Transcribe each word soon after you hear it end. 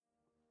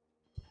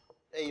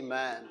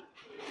Amen.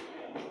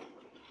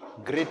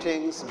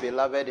 Greetings,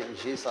 beloved, in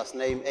Jesus'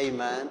 name.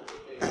 Amen.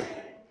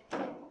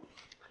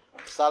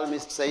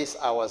 Psalmist says,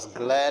 I was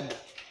glad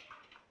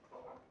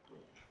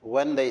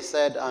when they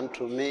said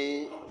unto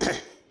me,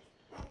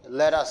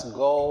 let us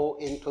go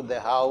into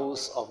the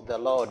house of the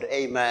Lord.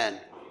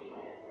 Amen.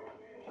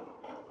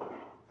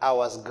 I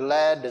was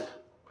glad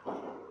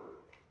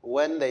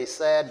when they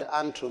said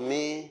unto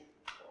me,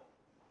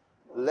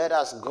 let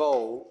us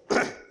go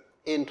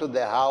into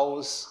the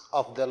house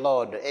of the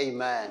Lord.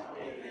 Amen.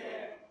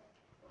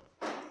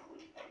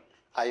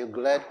 Are you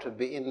glad to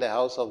be in the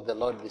house of the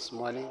Lord this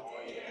morning?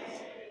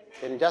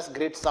 Can you just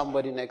greet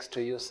somebody next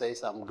to you,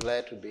 says, I'm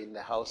glad to be in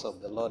the house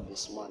of the Lord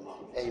this morning.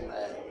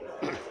 Amen.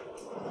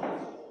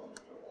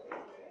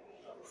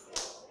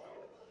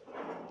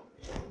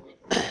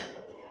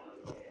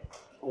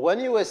 When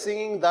you were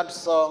singing that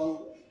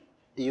song,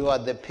 you are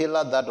the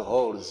pillar that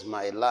holds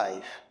my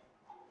life,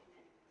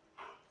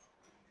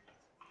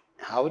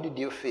 how did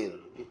you feel?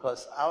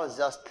 Because I was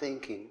just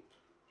thinking,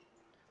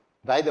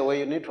 by the way,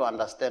 you need to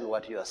understand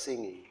what you are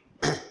singing.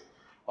 I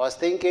was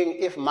thinking,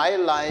 if my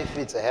life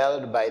is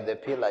held by the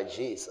pillar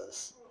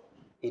Jesus,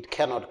 it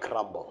cannot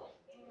crumble.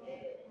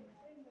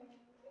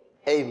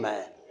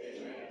 Amen.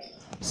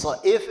 So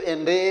if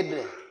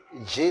indeed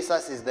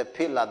Jesus is the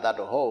pillar that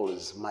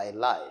holds my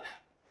life,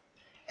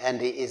 and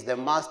he is the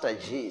master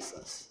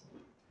Jesus,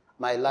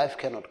 my life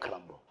cannot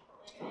crumble.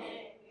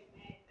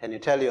 Can you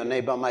tell your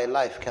neighbor, my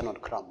life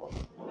cannot crumble?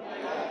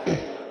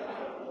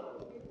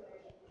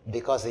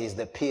 Because he is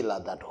the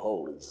pillar that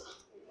holds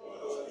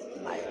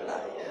my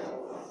life.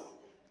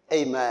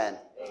 Amen.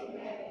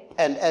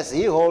 And as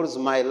he holds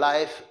my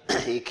life,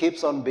 he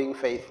keeps on being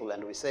faithful.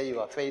 And we say, you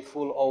are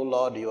faithful, O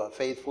Lord, you are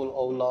faithful,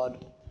 O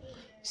Lord.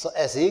 So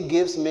as he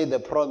gives me the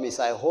promise,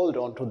 I hold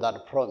on to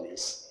that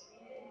promise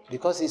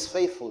because he's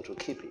faithful to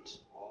keep it.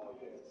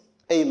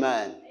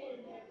 Amen.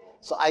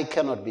 So I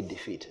cannot be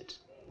defeated.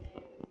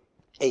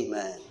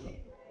 Amen.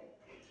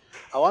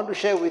 I want to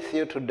share with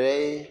you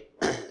today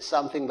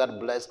something that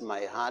blessed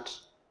my heart.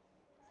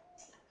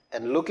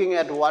 And looking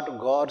at what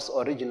God's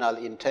original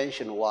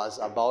intention was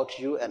about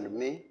you and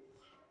me,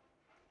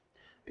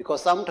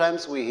 because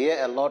sometimes we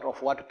hear a lot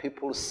of what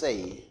people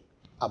say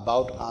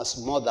about us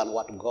more than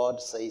what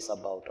God says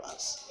about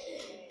us.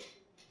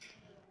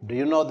 Do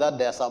you know that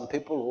there are some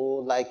people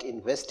who like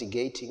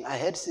investigating? I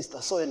heard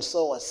Sister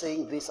so-and-so was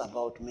saying this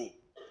about me.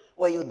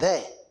 Were you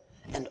there?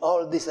 And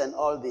all this and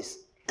all this.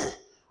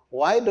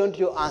 Why don't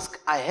you ask,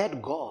 I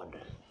heard God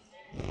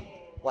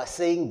was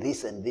saying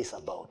this and this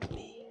about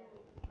me.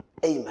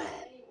 Amen.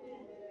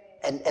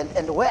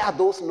 And where are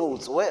those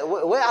notes?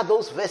 Where are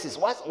those verses?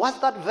 What's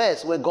that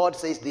verse where God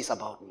says this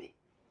about me?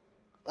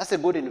 That's a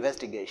good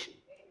investigation.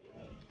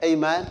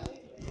 Amen.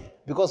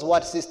 Because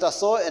what Sister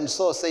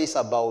so-and-so says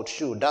about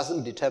you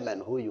doesn't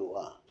determine who you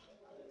are.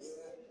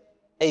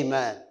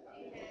 Amen.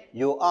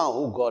 You are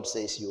who God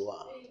says you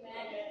are.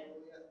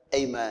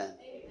 Amen.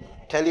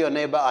 Tell your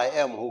neighbor, I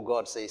am who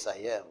God says I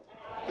am.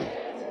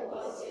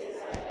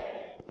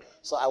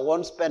 So I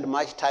won't spend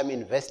much time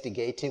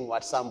investigating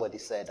what somebody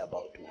said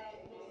about me.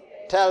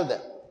 Tell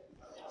them.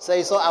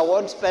 Say, so I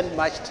won't spend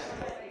much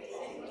time.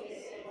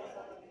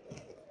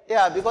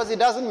 Yeah, because it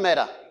doesn't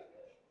matter.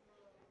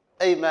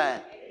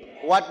 Amen.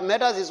 What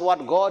matters is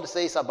what God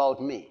says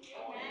about me.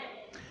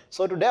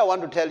 So today I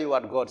want to tell you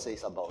what God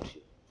says about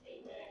you.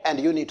 And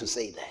you need to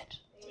say that.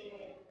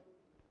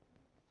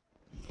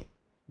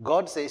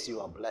 God says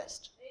you are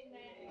blessed.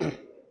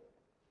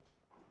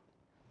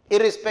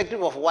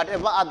 Irrespective of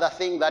whatever other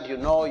thing that you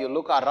know, you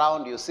look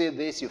around, you see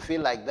this, you feel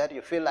like that,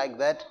 you feel like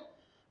that.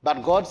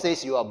 But God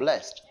says you are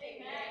blessed.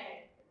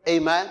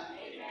 Amen. Amen.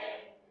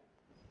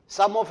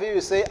 Some of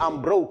you say,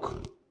 I'm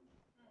broke.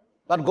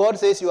 But God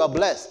says you are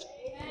blessed.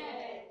 Amen.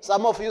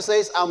 Some of you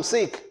say, I'm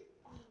sick.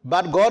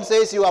 But God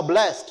says you are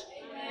blessed.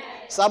 Amen.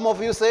 Some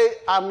of you say,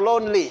 I'm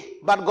lonely.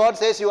 But God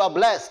says you are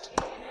blessed.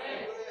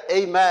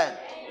 Amen. Amen.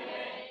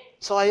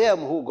 So I am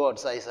who God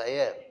says I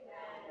am.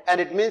 And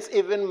it means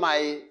even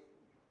my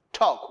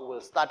talk will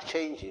start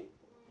changing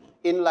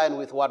in line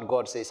with what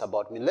God says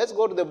about me. Let's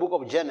go to the book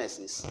of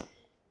Genesis,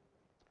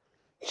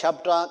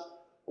 chapter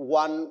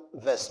 1,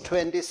 verse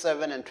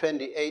 27 and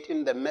 28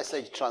 in the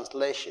Message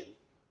translation.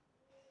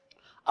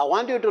 I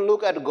want you to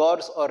look at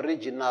God's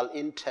original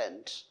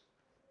intent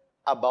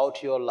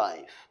about your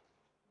life.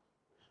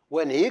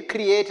 When he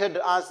created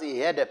us, he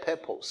had a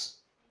purpose.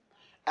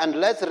 And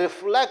let's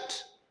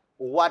reflect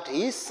what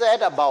he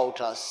said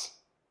about us,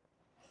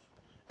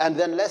 and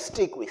then let's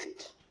stick with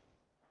it.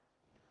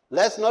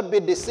 Let's not be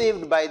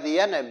deceived by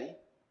the enemy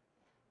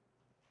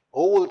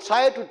who will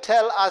try to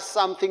tell us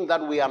something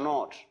that we are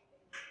not,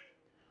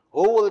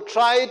 who will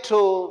try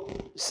to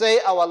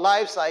say our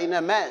lives are in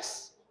a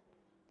mess.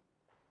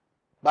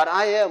 But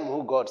I am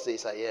who God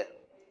says I am. Amen.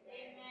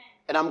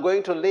 And I'm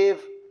going to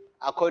live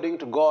according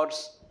to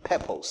God's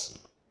purpose.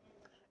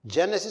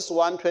 Genesis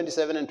 1,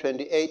 27 and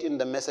 28 in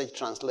the Message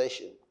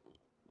translation.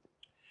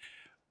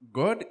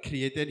 God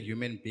created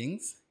human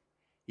beings.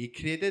 He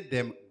created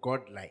them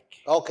godlike.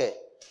 Okay.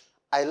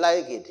 I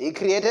like it. He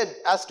created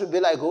us to be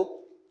like who?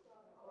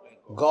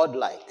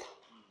 God-like.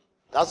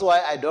 That's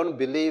why I don't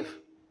believe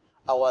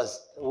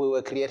we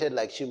were created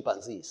like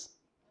chimpanzees.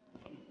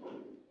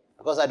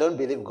 Because I don't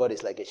believe God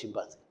is like a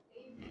chimpanzee.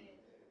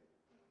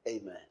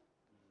 Amen.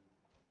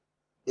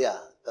 Yeah,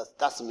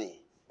 that's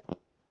me.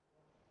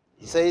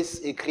 He says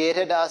he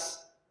created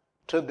us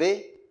to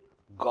be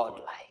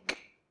God-like.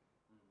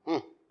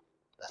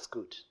 That's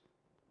good.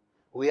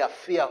 We are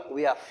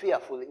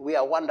fearfully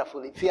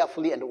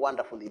and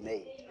wonderfully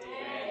made.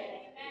 Amen.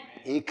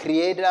 He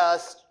created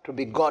us to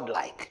be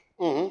God-like.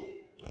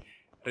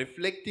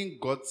 Reflecting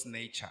God's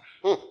nature.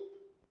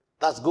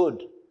 That's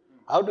good.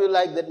 How do you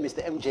like that,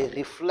 Mr. MJ?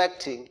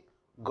 Reflecting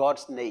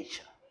God's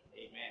nature.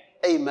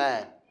 Amen.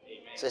 Amen.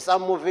 So as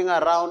I'm moving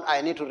around,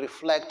 I need to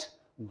reflect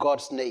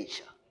God's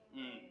nature.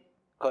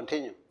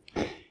 Continue.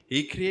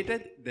 He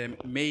created them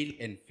male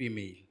and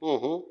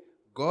female.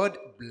 God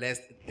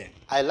blessed them.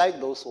 I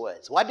like those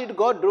words. What did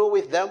God do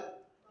with them?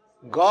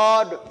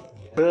 God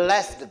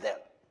blessed them.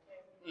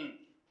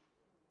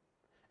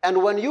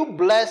 And when you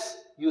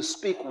bless, you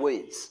speak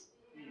words.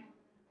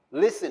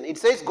 Listen, it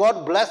says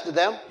God blessed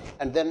them,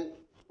 and then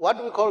what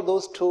do we call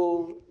those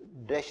two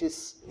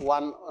dashes,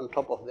 one on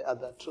top of the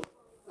other two?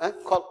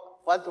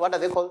 What are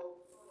they called?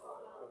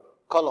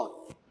 Colon.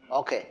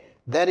 Okay.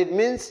 Then it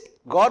means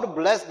God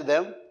blessed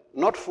them,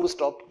 not full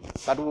stop,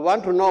 but we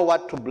want to know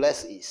what to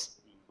bless is.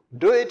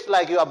 Do it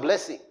like you are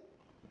blessing.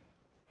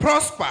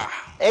 Prosper.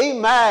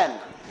 Amen.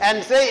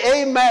 And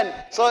say amen.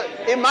 So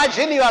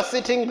imagine you are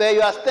sitting there,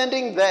 you are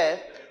standing there.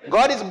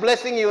 God is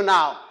blessing you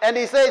now. And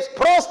he says,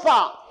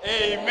 prosper.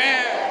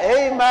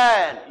 Amen.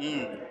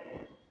 Amen.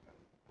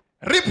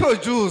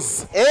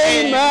 Reproduce.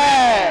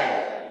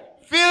 Amen.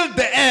 Fill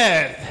the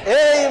earth.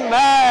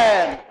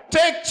 Amen.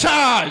 Take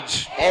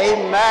charge.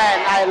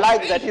 Amen. I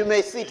like that. You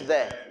may sit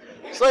there.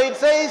 So it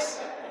says,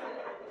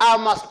 I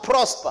must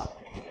prosper.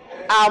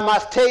 I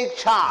must take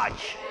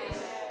charge.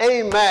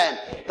 Amen.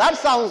 That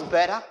sounds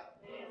better.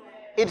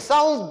 It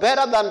sounds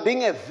better than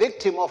being a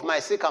victim of my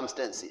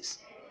circumstances.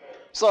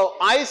 So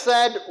I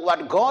said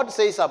what God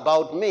says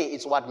about me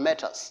is what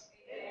matters.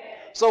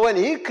 So when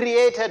he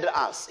created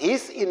us,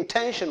 his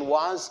intention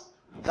was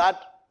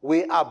that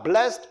we are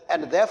blessed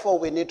and therefore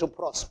we need to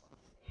prosper.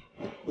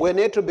 We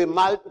need to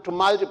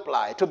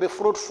multiply, to be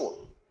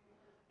fruitful,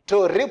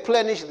 to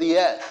replenish the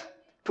earth,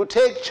 to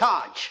take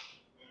charge.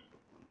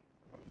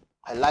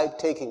 I like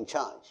taking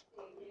charge.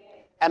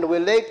 And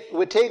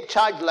we take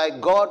charge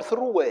like God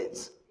through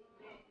words.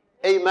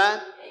 Amen?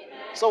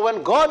 So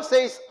when God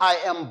says, I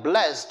am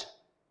blessed,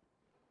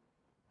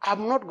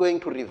 I'm not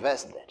going to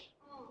reverse that.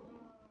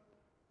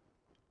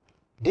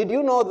 Did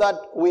you know that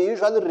we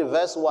usually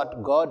reverse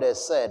what God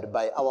has said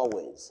by our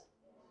words?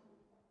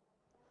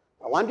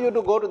 I want you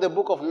to go to the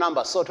book of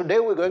Numbers. So today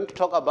we're going to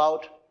talk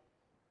about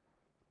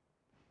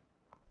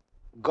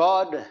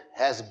God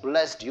has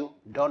blessed you,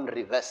 don't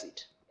reverse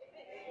it.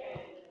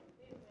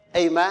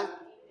 Amen?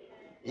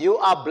 You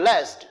are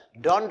blessed,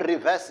 don't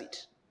reverse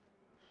it.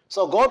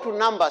 So go to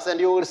Numbers and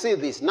you will see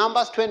this.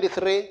 Numbers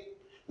 23,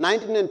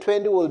 19 and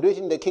 20, we'll do it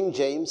in the King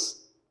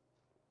James.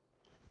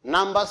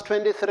 Numbers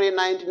 23,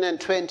 19 and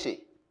 20.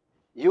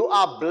 You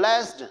are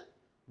blessed,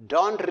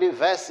 don't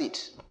reverse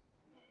it.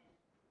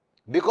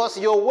 Because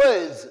your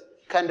words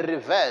can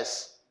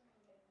reverse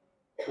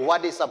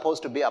what is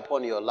supposed to be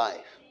upon your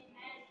life.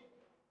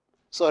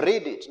 So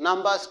read it.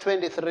 Numbers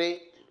 23,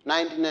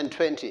 19 and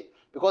 20.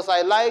 Because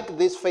I like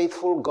this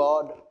faithful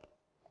God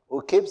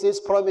who keeps his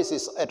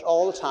promises at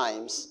all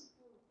times,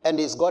 and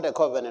he's got a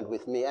covenant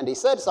with me. And he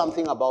said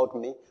something about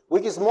me,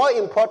 which is more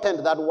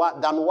important than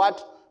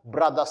what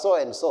brother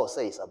so-and-so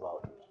says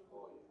about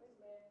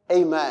me.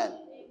 Amen.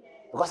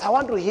 Because I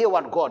want to hear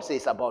what God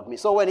says about me.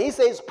 So when he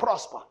says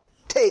prosper,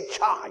 take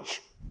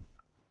charge,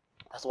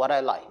 that's what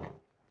I like.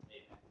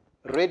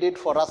 Read it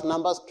for us,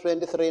 Numbers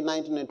 23,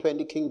 19 and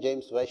 20, King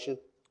James Version.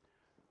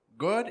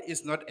 God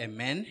is not a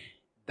man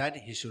that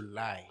he should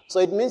lie. So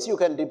it means you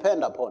can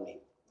depend upon him.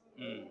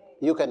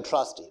 You can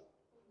trust him.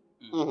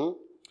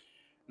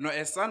 Nor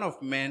a son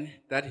of man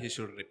that he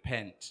should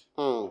repent.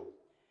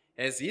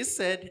 As he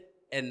said,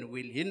 and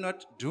will he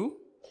not do?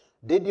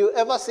 Did you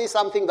ever see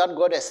something that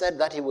God has said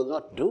that he will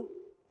not do?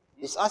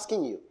 He's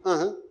asking you.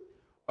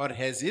 Or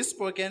has he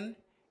spoken,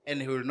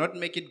 and he will not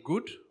make it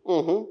good?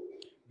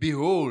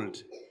 Behold,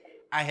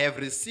 I have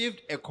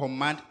received a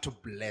command to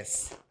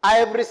bless. I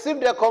have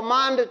received a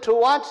command to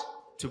what?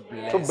 To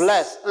bless. To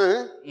bless.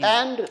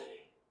 And?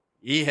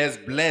 He has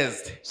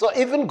blessed. So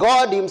even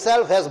God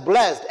himself has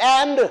blessed.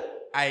 And?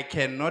 I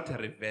cannot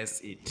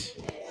reverse it.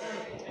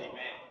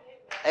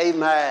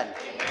 Amen.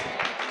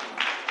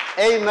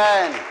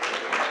 Amen.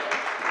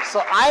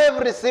 So I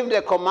have received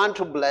a command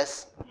to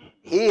bless.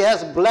 He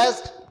has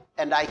blessed,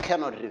 and I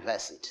cannot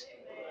reverse it.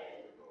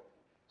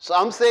 So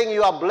I'm saying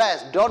you are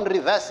blessed. Don't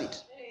reverse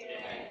it.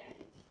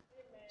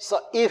 So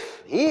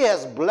if he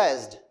has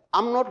blessed,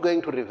 I'm not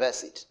going to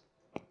reverse it.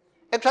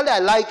 Actually, I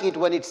like it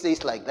when it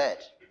says like that.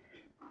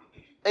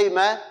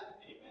 Amen?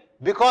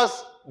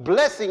 Because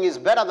blessing is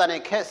better than a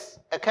curse.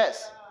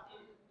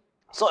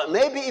 So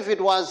maybe if it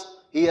was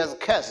he has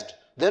cursed,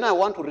 then I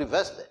want to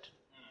reverse that.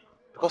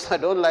 because I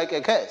don't like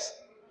a curse.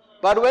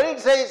 But when it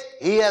says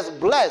he has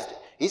blessed,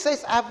 he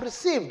says, I've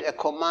received a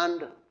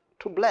command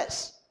to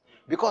bless.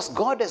 Because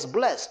God has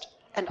blessed,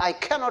 and I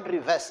cannot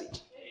reverse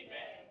it.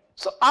 Amen.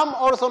 So I'm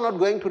also not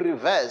going to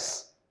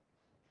reverse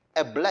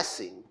a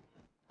blessing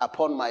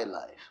upon my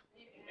life.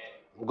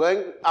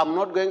 I'm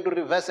not going to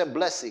reverse a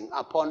blessing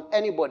upon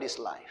anybody's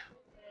life.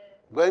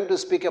 I'm going to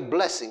speak a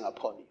blessing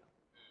upon you.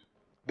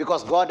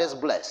 Because God has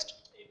blessed.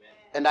 Amen.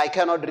 And I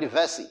cannot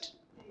reverse it.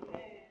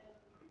 Amen.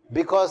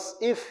 Because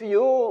if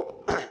you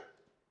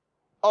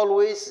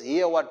always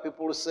hear what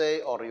people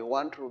say, or you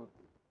want to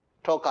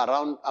talk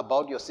around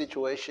about your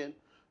situation,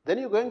 then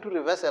you're going to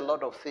reverse a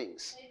lot of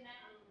things. Amen.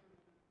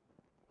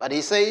 But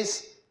he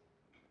says,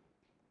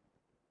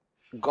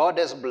 God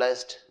has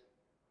blessed,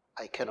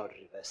 I cannot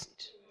reverse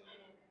it.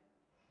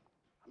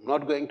 I'm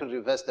not going to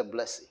reverse the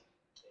blessing.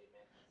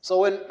 So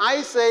when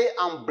I say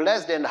I'm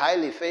blessed and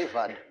highly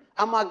favored,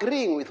 I'm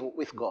agreeing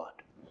with God.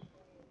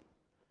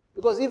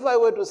 Because if I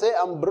were to say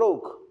I'm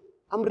broke,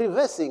 I'm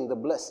reversing the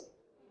blessing.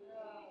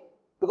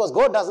 Because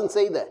God doesn't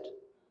say that.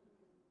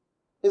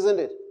 Isn't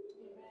it?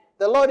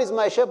 The Lord is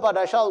my shepherd,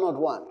 I shall not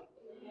want.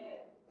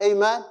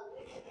 Amen?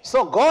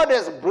 So God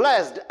has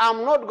blessed,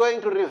 I'm not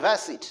going to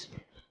reverse it.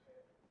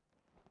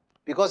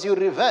 Because you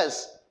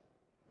reverse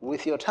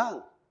with your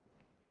tongue.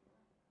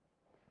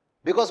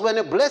 Because when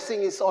a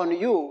blessing is on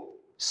you,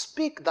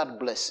 speak that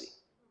blessing.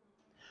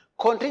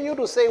 Continue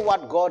to say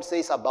what God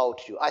says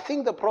about you. I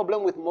think the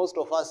problem with most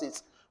of us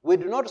is we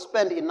do not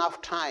spend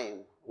enough time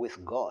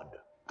with God.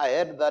 I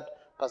heard that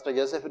Pastor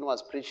Josephine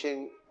was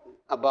preaching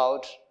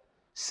about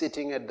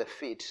sitting at the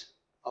feet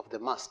of the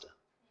Master.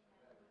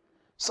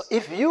 So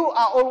if you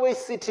are always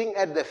sitting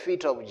at the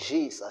feet of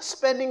Jesus,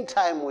 spending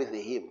time with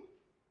him,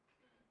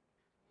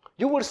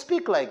 you will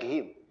speak like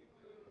him.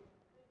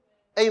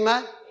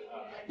 Amen?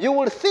 You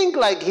will think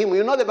like him.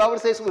 You know the Bible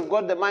says we've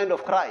got the mind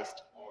of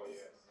Christ.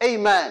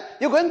 Amen.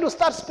 You're going to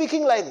start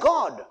speaking like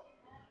God.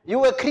 You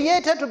were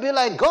created to be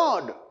like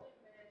God.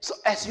 So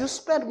as you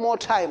spend more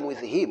time with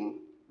him,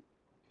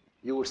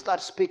 you will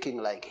start speaking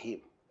like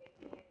him.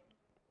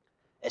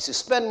 As you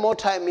spend more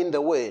time in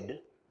the Word,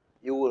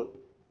 you will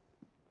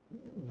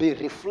be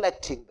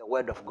reflecting the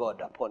Word of God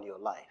upon your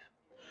life.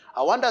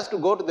 I want us to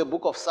go to the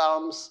book of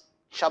Psalms,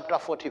 chapter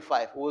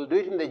 45. We'll do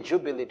it in the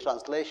Jubilee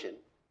translation.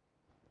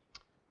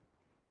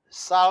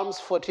 Psalms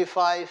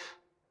 45,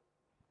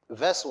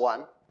 verse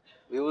 1.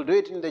 We will do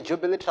it in the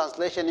Jubilee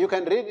translation. You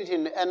can read it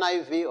in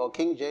NIV or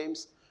King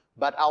James,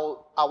 but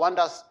I want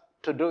us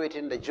to do it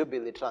in the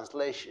Jubilee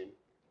translation.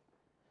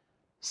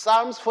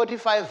 Psalms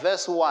 45,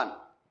 verse 1.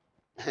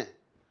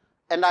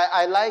 And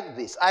I like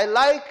this. I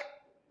like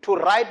to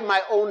write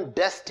my own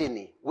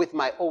destiny with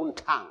my own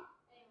tongue.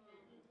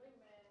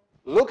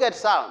 Look at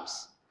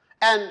Psalms.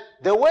 And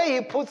the way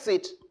he puts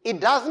it,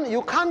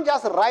 you can't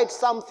just write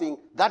something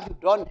that you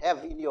don't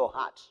have in your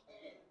heart.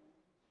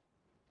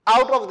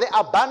 Out of the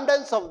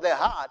abundance of the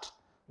heart,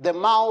 the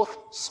mouth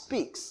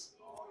speaks.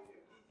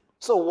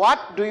 So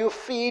what do you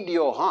feed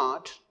your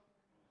heart,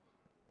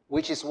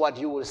 which is what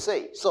you will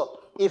say. So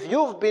if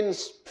you've been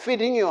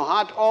feeding your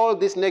heart all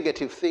these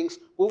negative things,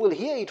 we will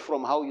hear it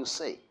from how you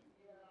say.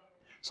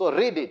 So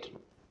read it.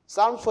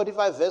 Psalm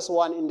 45 verse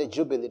 1 in the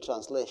Jubilee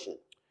translation.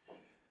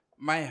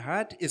 My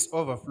heart is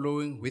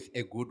overflowing with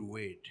a good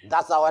word.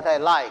 That's what I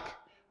like.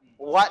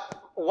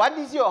 What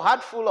is your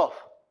heart full of?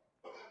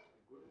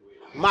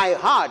 My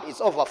heart is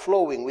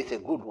overflowing with a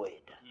good word.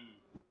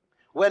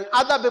 When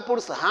other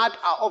people's heart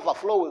are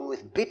overflowing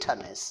with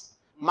bitterness,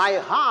 my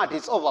heart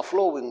is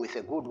overflowing with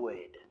a good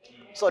word.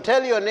 So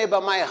tell your neighbor,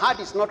 my heart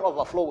is not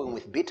overflowing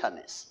with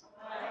bitterness.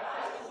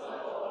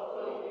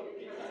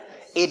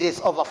 It is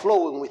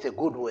overflowing with a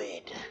good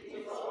word.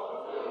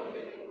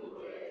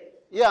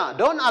 Yeah,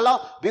 don't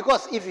allow,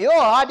 because if your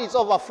heart is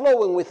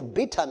overflowing with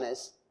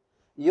bitterness,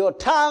 your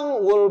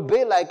tongue will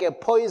be like a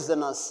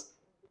poisonous,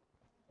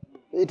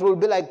 it will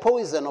be like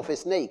poison of a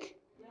snake.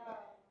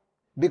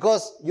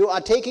 Because you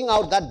are taking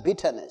out that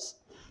bitterness.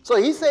 So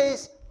he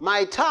says,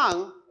 my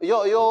tongue,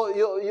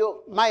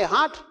 my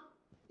heart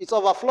is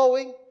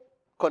overflowing.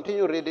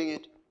 Continue reading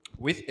it.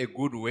 With a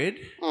good word,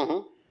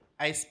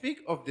 I speak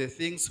of the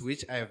things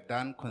which I have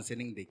done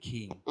concerning the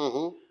king.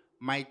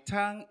 My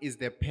tongue is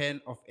the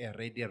pen of a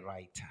ready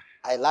writer.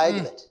 I like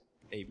that.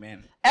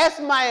 Amen. As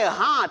my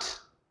heart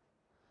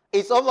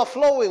is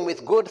overflowing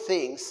with good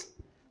things,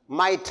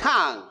 my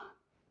tongue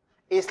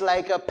is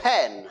like a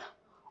pen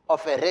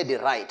of a ready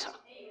writer.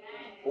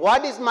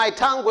 What is my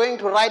tongue going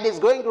to write? It's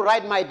going to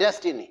write my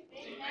destiny.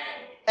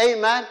 Amen.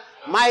 Amen.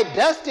 My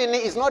destiny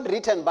is not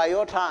written by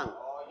your tongue.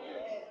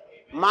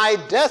 My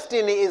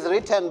destiny is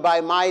written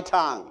by my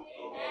tongue.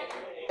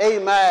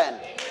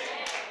 Amen.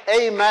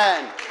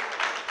 Amen.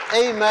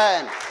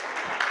 Amen.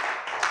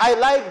 I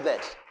like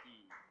that.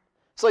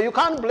 So you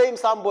can't blame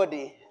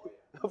somebody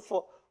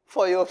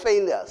for your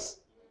failures.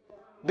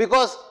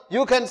 Because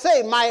you can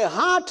say, my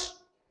heart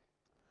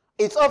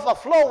is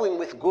overflowing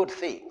with good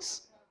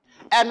things.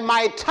 And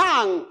my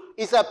tongue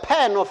is a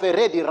pen of a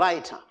ready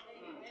writer.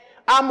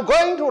 I'm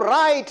going to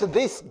write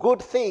these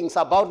good things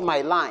about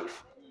my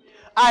life.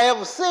 I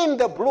have seen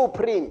the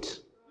blueprint.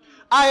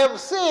 I have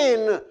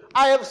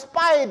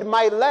spied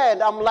my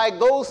land. I'm like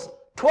those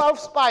 12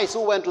 spies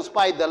who went to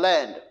spy the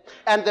land.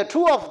 And the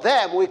two of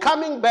them, we're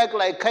coming back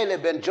like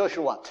Caleb and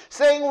Joshua,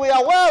 saying we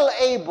are well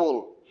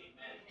able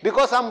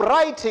because I'm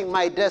writing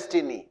my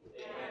destiny.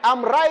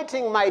 I'm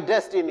writing my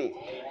destiny.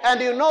 And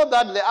you know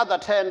that the other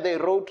 10, they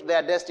wrote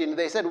their destiny.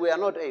 They said we are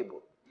not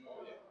able.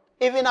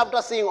 Even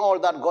after seeing all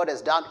that God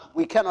has done,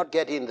 we cannot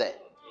get in there.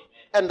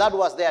 And that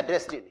was their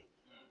destiny.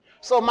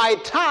 So my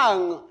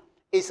tongue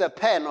is a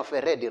pen of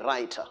a ready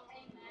writer.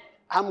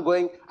 I'm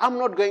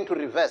not going to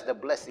reverse the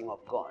blessing of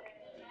God.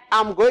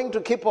 I'm going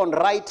to keep on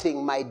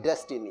writing my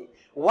destiny.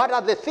 What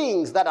are the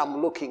things that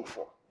I'm looking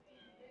for?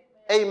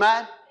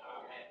 Amen?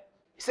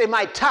 Say,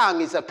 my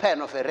tongue is a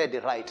pen of a ready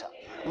writer.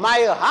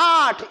 My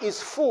heart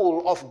is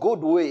full of good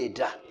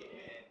word.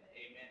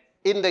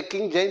 In the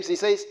King James, he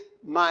says,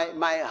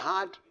 my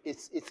heart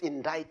is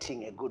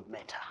inditing a good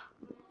matter.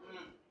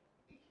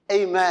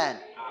 Amen.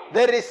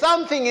 There is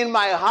something in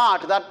my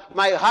heart that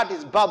my heart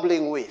is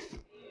bubbling with.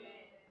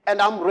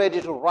 And I'm ready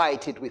to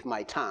write it with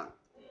my tongue.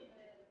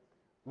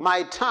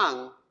 My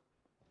tongue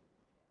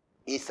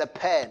is a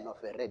pen of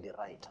a ready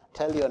writer.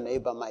 Tell your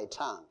neighbor, my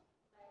tongue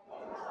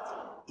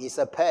is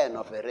a pen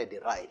of a ready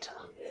writer.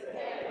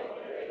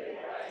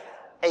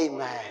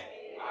 Amen.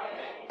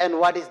 And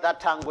what is that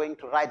tongue going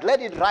to write?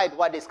 Let it write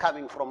what is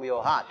coming from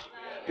your heart.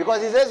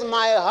 Because it says,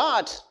 my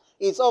heart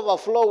is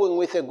overflowing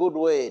with a good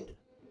word.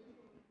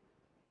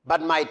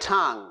 But my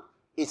tongue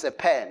is a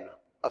pen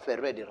of a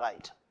ready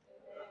writer.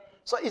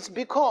 So it's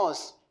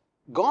because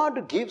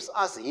God gives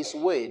us his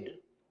word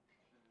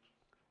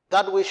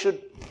that we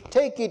should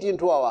take it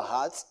into our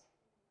hearts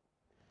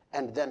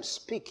and then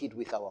speak it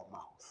with our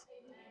mouth.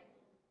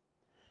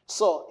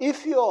 So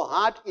if your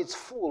heart is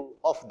full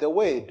of the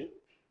word,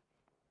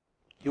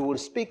 you will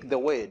speak the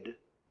word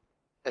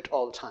at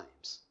all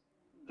times,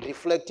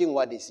 reflecting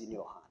what is in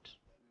your heart.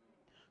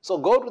 So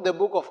go to the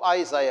book of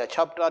Isaiah,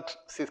 chapter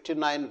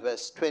 59,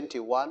 verse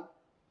 21.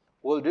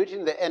 We'll do it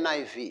in the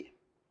NIV.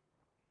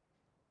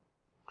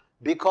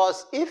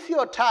 Because if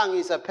your tongue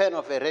is a pen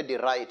of a ready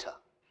writer,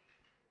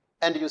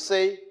 and you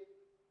say,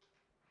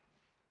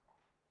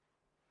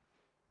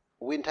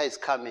 winter is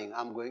coming,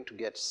 I'm going to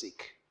get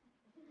sick.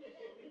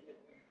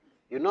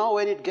 You know,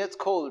 when it gets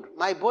cold,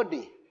 my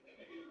body,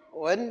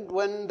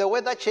 when the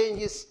weather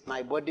changes,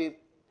 my body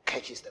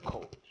catches the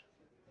cold.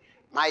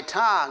 My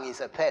tongue is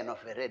a pen of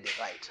a ready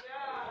writer.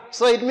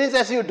 So it means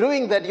as you're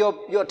doing that,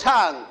 your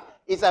tongue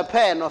is a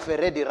pen of a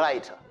ready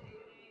writer.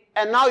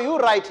 And now you're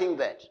writing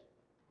that.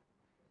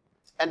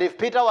 And if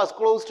Peter was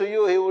close to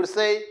you, he would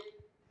say,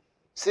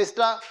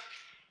 sister,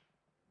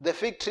 the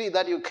fig tree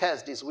that you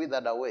cursed is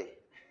withered away.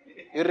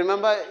 You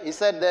remember he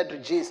said that to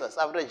Jesus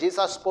after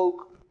Jesus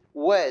spoke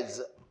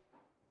words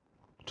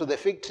to the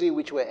fig tree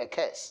which were a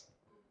curse.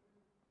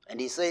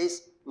 And he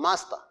says,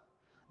 Master,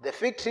 the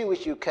fig tree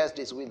which you cursed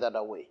is withered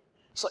away.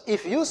 So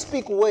if you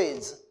speak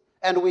words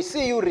and we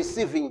see you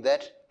receiving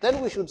that,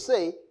 then we should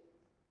say,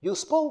 you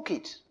spoke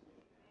it.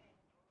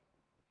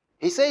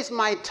 He says,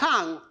 my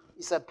tongue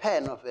is a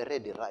pen of a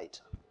ready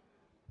writer.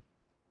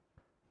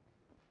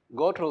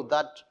 Go to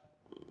that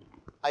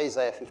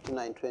Isaiah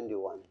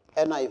 59:21,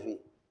 NIV.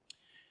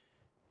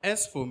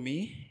 As for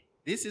me,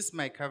 this is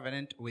my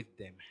covenant with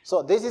them.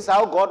 So this is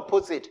how God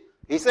puts it.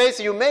 He says,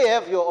 you may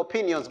have your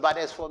opinions, but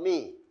as for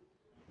me.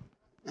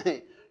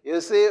 You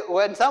see,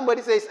 when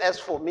somebody says, as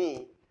for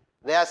me,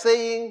 they are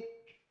saying,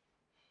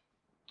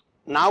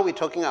 now we're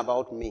talking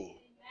about me,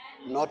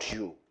 not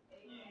you.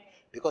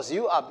 Because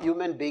you are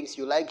human beings,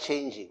 you like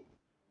changing.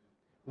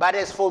 But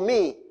as for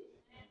me,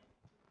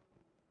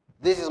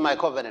 this is my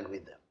covenant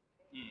with them.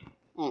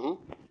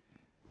 Mm-hmm.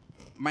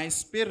 My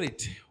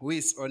spirit who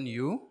is on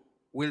you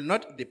will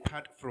not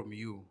depart from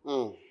you.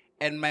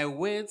 And my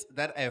words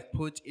that I have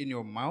put in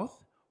your mouth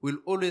will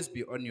always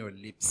be on your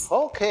lips.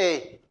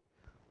 Okay.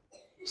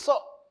 So,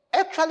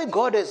 actually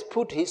God has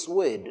put his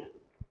word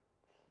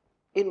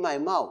in my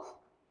mouth.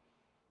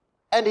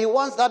 And he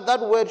wants that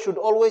word should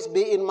always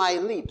be in my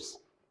lips.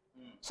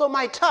 So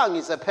my tongue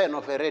is a pen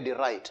of a ready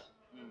writer.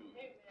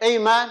 Amen?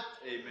 Amen.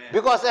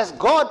 Because as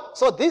God,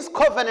 so this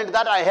covenant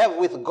that I have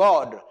with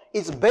God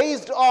is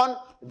based on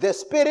the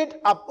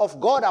Spirit of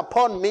God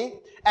upon me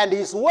and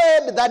his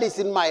word that is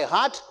in my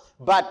heart,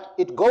 but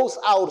it goes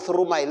out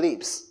through my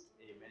lips.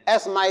 Amen.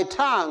 As my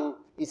tongue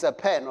is a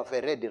pen of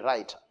a ready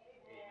writer.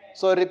 Amen.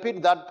 So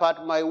repeat that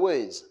part, my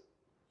words.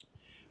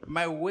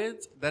 My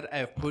words that I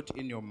have put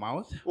in your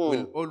mouth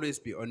will always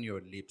be on your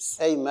lips.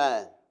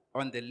 Amen.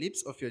 On the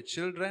lips of your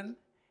children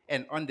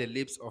and on the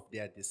lips of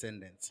their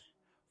descendants.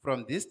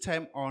 From this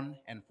time on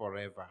and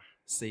forever,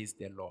 says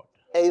the Lord.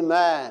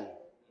 Amen.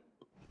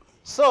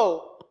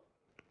 So,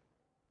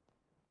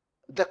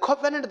 the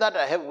covenant that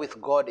I have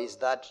with God is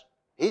that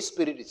his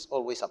Spirit is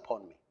always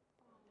upon me.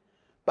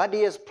 But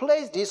he has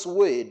placed his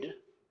word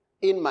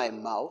in my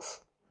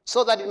mouth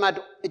so that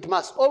it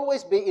must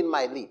always be in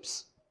my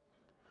lips.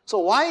 So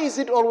why is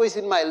it always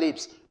in my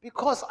lips?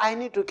 Because I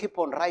need to keep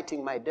on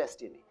writing my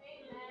destiny.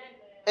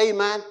 Amen.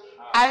 Amen.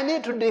 I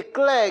need to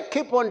declare,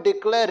 keep on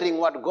declaring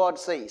what God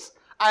says.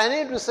 I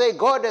need to say,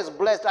 God has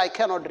blessed, I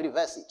cannot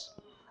reverse it.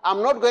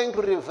 I'm not going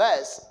to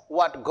reverse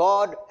what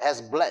God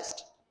has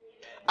blessed.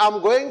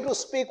 I'm going to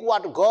speak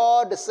what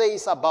God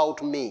says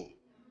about me.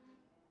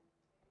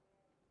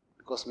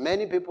 Because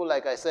many people,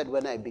 like I said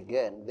when I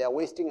began, they are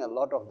wasting a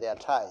lot of their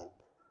time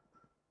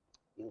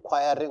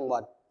inquiring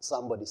what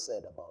somebody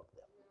said about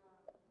them.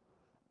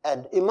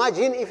 And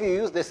imagine if you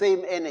use the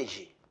same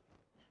energy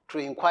to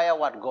inquire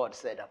what God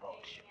said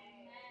about you.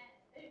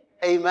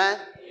 Amen?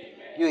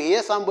 You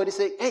hear somebody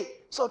say, hey,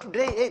 so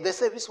today, the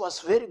service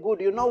was very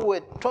good. You know, we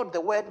taught the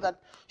word that,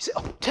 you say,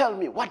 oh, tell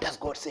me, what does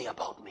God say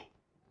about me?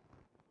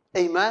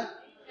 Amen?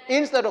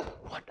 Instead of,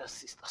 what does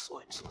Sister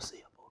so-and-so say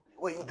about me?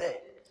 Were you there?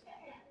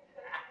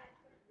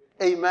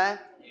 Amen?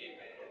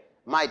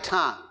 My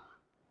tongue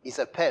is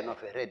a pen of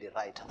a ready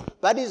writer.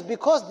 But it's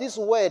because this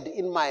word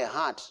in my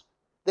heart,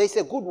 there's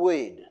a good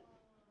word.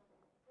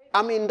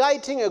 I'm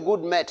inditing a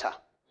good matter.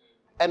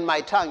 And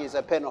my tongue is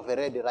a pen of a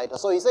ready writer.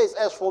 So he says,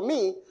 as for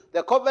me,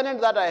 the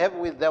covenant that I have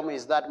with them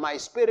is that my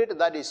spirit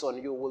that is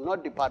on you will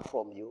not depart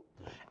from you.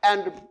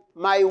 And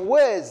my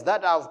words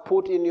that I've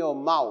put in your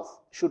mouth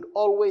should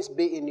always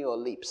be in your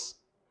lips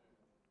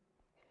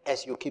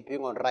as you're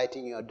keeping on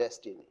writing your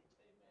destiny.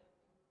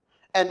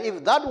 And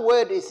if that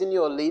word is in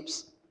your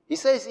lips, he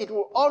says it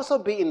will also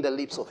be in the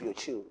lips of your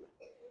children.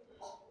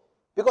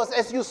 Because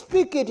as you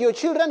speak it, your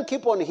children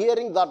keep on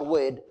hearing that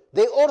word.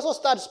 They also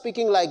start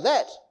speaking like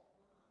that.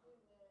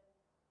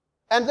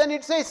 And then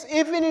it says,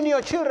 even in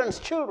your children's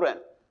children,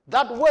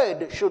 that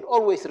word should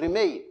always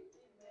remain.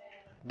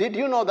 Did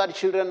you know that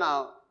children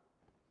are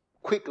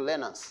quick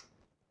learners?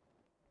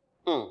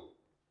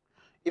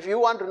 If you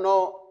want to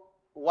know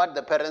what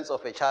the parents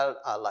of a child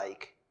are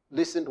like,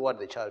 listen to what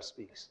the child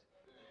speaks.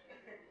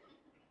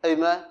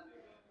 Amen?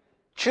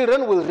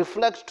 Children will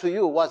reflect to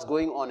you what's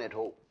going on at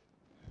home.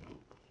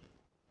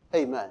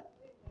 Amen.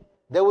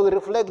 They will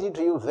reflect it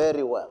to you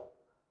very well.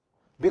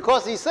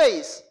 Because he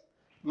says,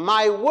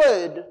 my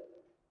word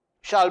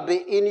shall be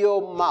in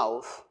your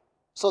mouth,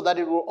 so that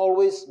it will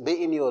always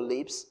be in your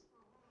lips,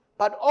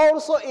 but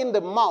also in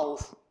the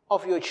mouth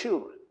of your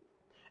children,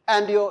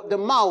 and the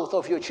mouth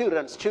of your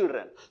children's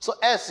children. So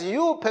as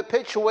you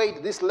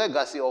perpetuate this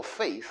legacy of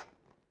faith,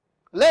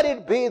 let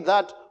it be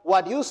that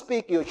what you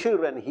speak, your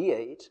children hear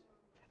it,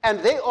 and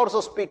they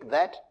also speak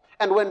that.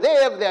 And when they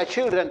have their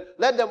children,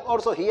 let them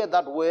also hear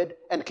that word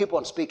and keep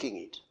on speaking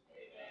it.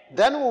 Amen.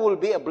 Then we will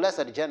be a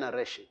blessed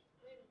generation.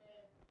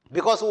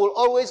 Because we will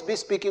always be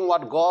speaking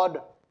what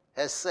God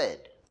has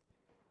said.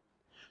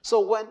 So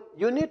when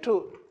you need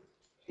to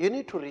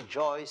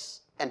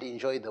rejoice and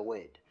enjoy the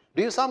word.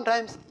 Do you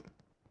sometimes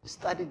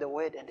study the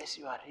word, and as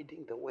you are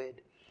reading the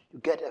word, you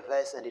get a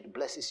verse and it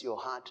blesses your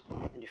heart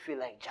and you feel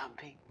like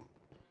jumping?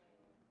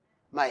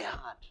 My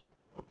heart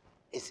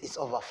is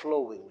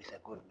overflowing with a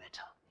good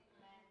matter.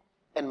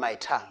 And my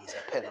tongue is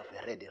a pen of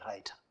a ready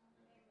writer.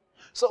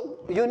 So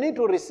you need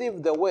to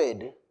receive the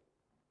word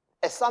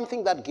as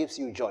something that gives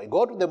you joy.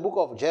 Go to the book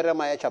of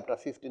Jeremiah chapter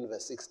 15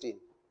 verse 16.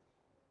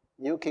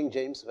 New King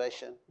James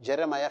Version.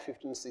 Jeremiah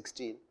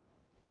 15:16.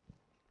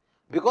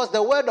 Because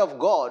the word of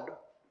God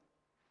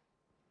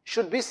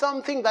should be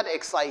something that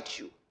excites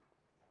you.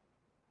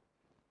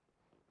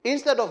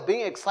 Instead of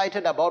being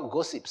excited about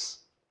gossips,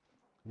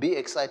 be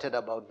excited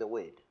about the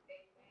word.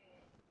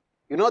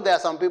 You know, there are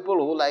some people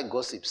who like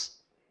gossips.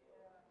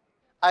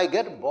 I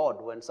get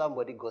bored when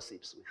somebody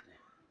gossips with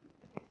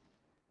me.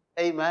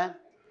 Amen.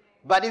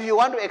 But if you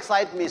want to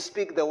excite me,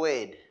 speak the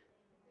word.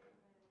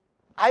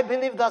 I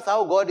believe that's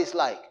how God is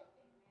like.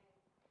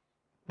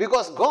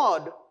 Because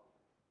God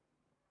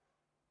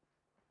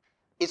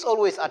is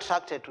always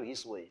attracted to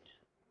his word.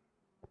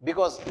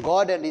 Because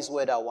God and his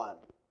word are one.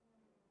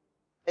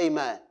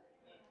 Amen.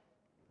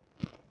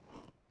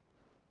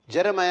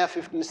 Jeremiah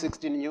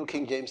 15:16, New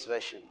King James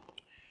Version.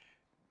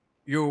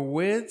 Your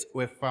words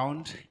were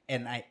found,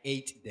 and I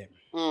ate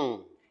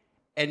them.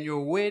 And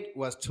your word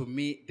was to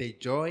me the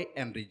joy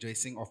and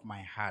rejoicing of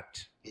my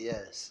heart.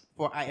 Yes.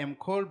 For I am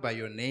called by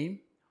your name,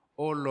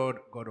 O Lord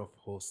God of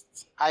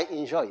hosts. I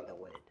enjoy the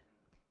word.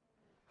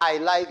 I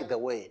like the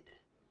word.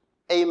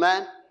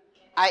 Amen.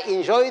 I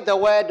enjoy the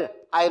word.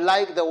 I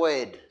like the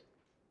word.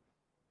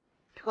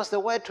 Because the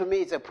word to me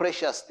is a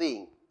precious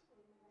thing.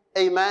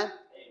 Amen. Amen.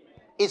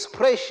 It's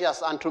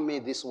precious unto me,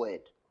 this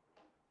word.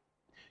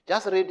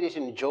 Just read it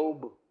in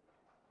Job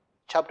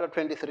chapter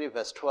 23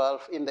 verse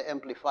 12 in the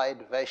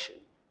Amplified Version.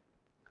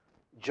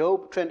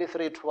 Job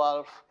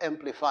 23:12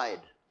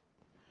 Amplified.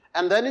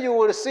 And then you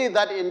will see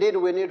that indeed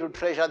we need to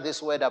treasure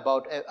this word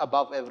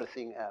above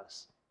everything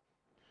else.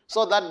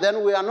 So that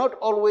then we are not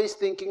always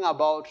thinking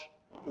about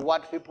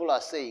what people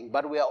are saying,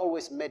 but we are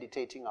always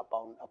meditating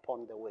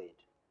upon the word.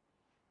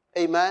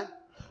 Amen?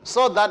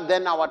 So that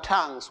then our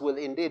tongues will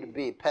indeed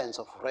be pens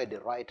of ready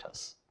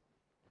writers.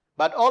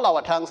 But all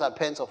our tongues are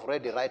pens of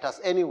ready writers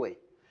anyway.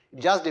 It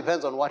just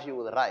depends on what you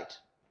will write.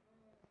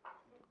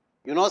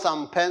 You know,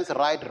 some pens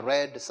write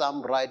red,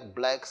 some write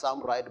black,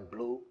 some write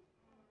blue.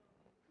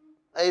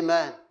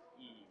 Amen.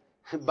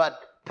 But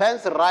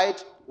pens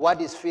write what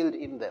is filled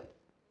in them.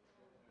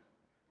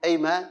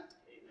 Amen.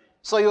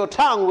 So your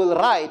tongue will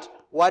write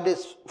what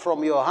is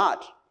from your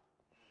heart.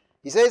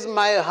 He says,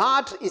 my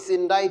heart is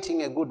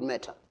inditing a good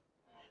matter.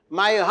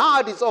 My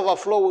heart is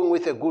overflowing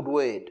with a good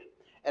word.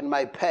 And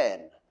my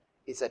pen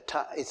is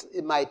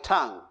my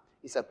tongue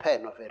is a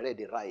pen of a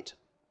ready writer.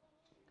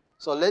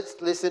 So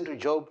let's listen to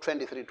Job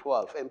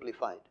 23:12,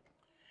 Amplified.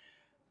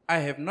 I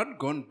have not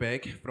gone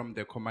back from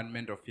the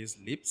commandment of his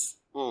lips.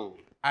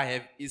 I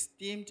have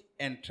esteemed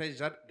and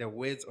treasured the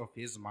words of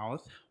his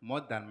mouth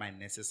more than my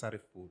necessary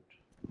food.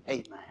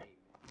 Amen.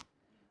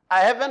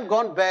 I haven't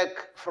gone back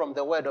from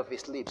the word of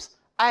his lips.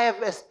 I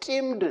have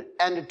esteemed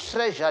and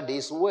treasured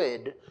his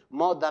word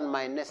more than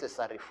my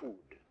necessary food.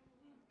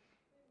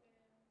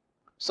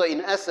 So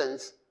in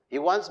essence, he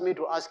wants me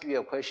to ask you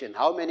a question.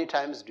 How many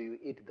times do you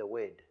eat the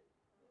word?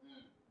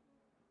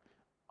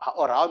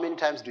 Or how many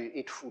times do you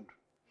eat food?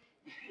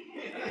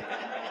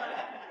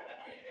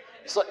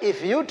 So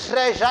if you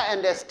treasure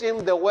and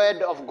esteem the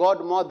word of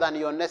God more than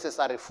your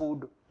necessary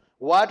food,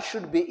 what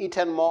should be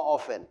eaten more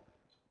often?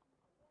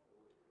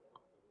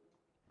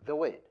 The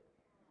word.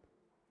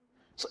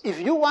 So if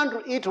you want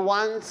to eat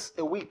once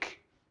a week,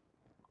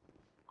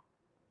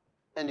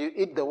 and you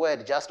eat the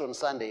word just on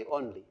Sunday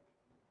only,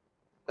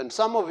 and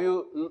some of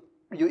you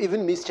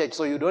even miss church,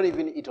 so you don't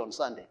even eat on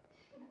Sunday.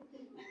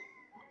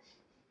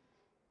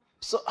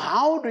 So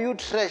how do you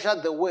treasure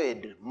the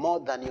word more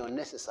than your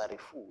necessary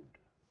food?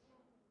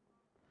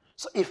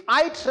 So if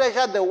I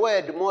treasure the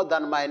word more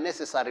than my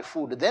necessary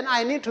food, then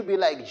I need to be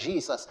like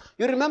Jesus.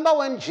 You remember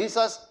when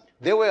Jesus,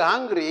 they were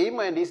hungry, him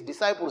and his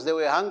disciples, they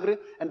were hungry,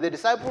 and the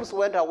disciples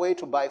went away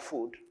to buy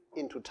food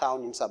into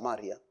town in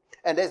Samaria.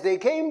 And as they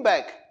came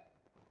back,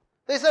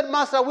 they said,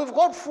 Master, we've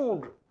got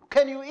food.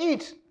 Can you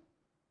eat?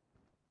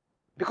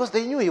 Because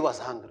they knew he was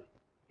hungry.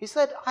 He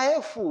said, I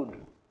have food.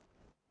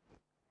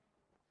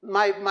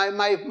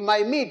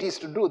 My meat is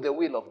to do the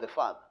will of the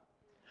Father.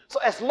 So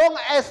as long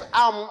as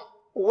I'm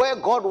where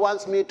God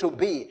wants me to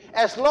be,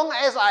 as long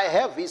as I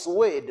have his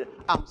word,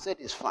 I'm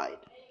satisfied.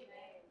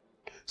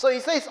 So he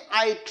says,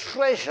 I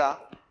treasure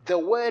the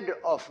word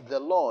of the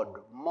Lord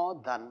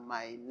more than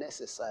my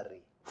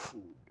necessary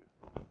food.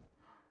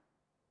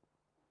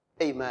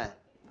 Amen.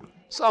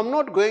 So I'm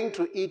not going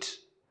to eat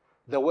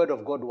the word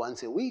of God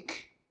once a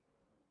week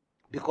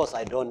because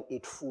I don't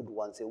eat food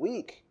once a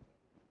week.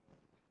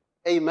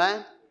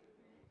 Amen.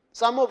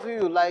 Some of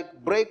you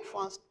like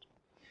breakfast,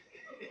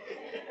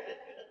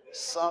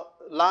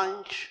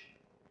 lunch,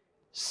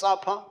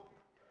 supper,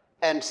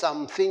 and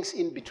some things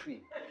in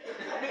between.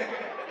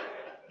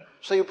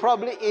 So you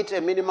probably eat a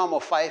minimum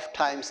of 5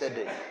 times a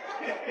day.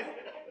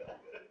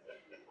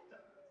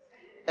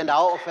 And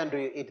how often do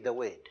you eat the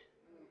word?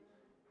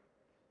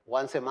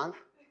 Once a month?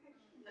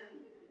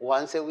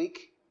 Once a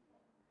week?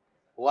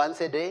 Once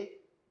a day?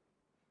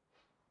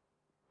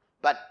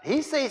 But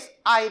he says,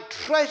 I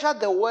treasure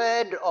the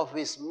word of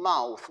his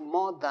mouth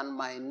more than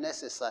my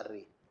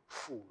necessary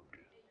food.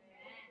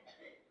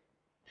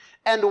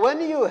 And when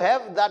you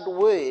have that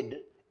word,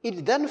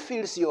 it then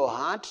fills your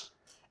heart,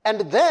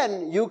 and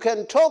then you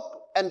can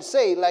talk and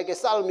say, like a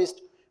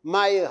psalmist,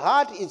 my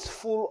heart is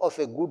full of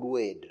a good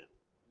word,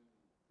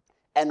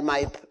 and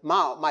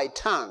my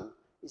tongue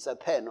is a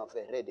pen of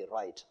a ready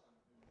writer.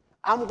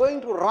 I'm going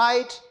to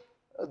write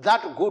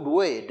that good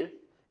word.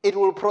 It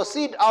will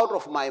proceed out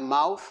of my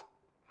mouth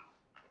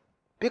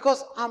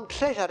because I'm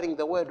treasuring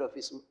the word of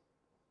his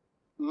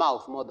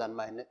mouth more than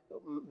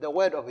the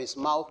word of his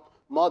mouth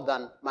more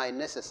than my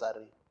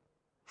necessary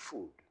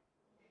food.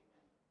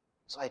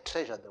 So I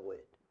treasure the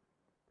word.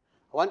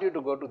 I want you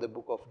to go to the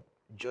book of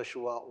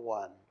Joshua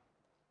 1,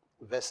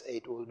 verse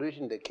 8. We'll do it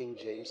in the King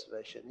James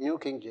Version, New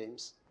King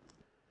James.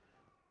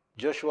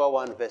 Joshua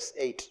 1, verse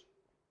 8.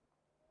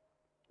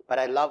 But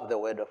I love the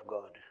word of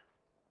God.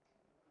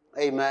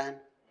 Amen.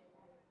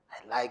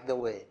 I like the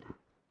word.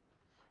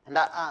 And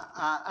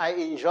I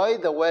enjoy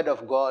the word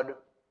of God.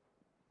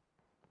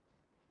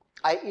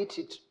 I eat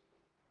it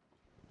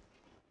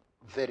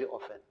very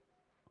often.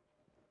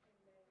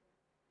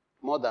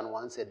 More than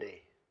once a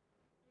day.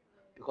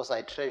 Because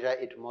I treasure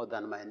it more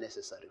than my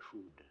necessary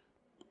food.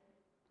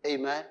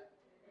 Amen.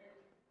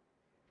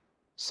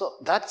 So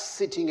that's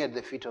sitting at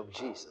the feet of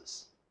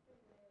Jesus.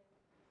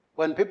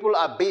 When people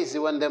are busy,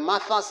 when the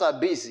Marthas are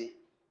busy,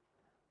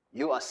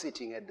 you are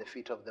sitting at the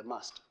feet of the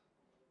Master.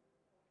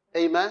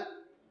 Amen.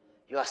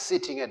 You are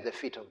sitting at the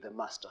feet of the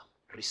Master,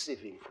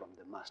 receiving from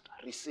the Master,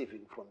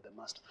 receiving from the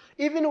Master.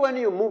 Even when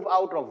you move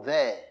out of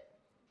there,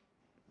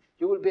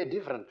 you will be a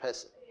different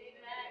person.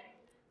 Amen.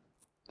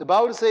 The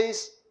Bible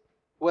says,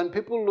 when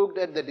people looked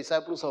at the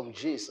disciples of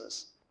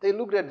Jesus, they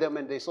looked at them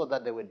and they saw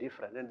that they were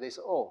different. And they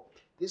said, oh,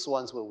 these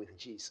ones were with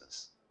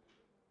Jesus.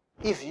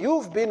 If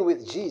you've been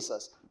with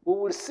Jesus, we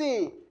will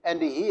see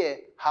and hear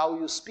how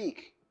you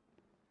speak.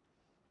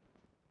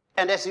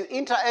 And as you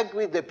interact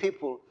with the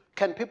people,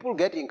 can people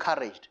get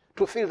encouraged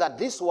to feel that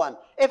this one,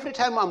 every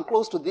time I'm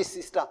close to this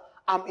sister,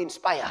 I'm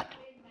inspired.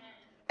 Amen.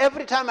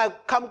 Every time I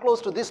come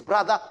close to this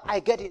brother, I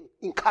get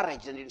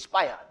encouraged and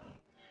inspired.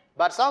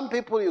 But some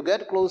people, you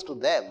get close to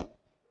them,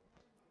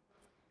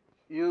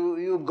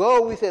 you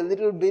go with a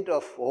little bit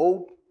of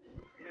hope,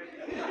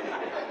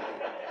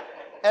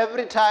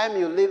 Every time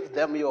you leave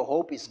them, your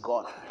hope is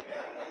gone.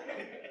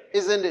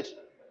 Isn't it?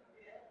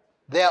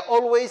 They are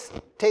always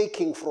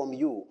taking from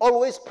you,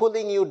 always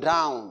pulling you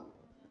down,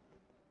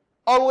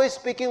 always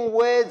speaking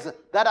words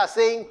that are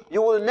saying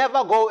you will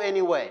never go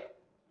anywhere.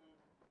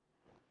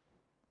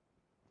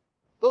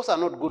 Those are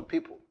not good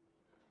people.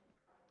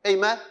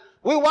 Amen.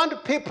 We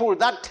want people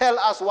that tell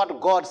us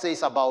what God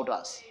says about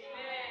us.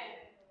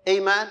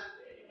 Amen. Amen.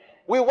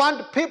 We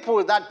want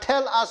people that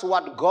tell us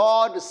what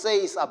God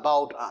says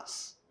about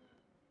us.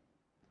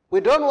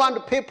 We don't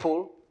want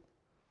people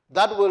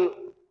that will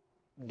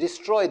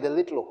destroy the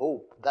little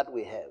hope that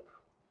we have.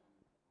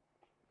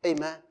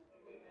 Amen.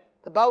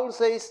 The Bible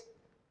says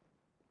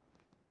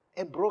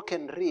a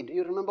broken reed.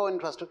 You remember when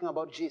it was talking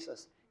about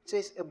Jesus? It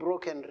says a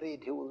broken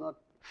reed, he will not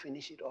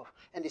finish it off.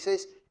 And he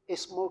says a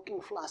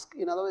smoking flask.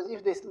 In other words,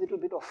 if there's a little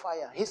bit of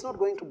fire, he's not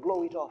going to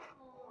blow it off.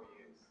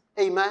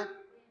 Amen.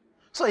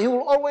 So he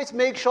will always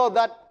make sure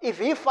that if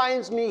he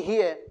finds me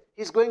here,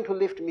 he's going to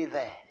lift me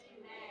there.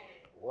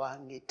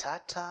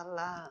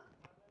 Wangitatala.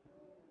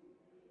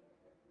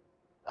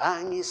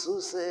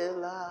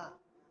 Angisusela.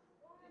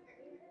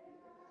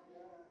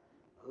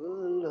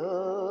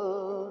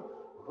 Ulo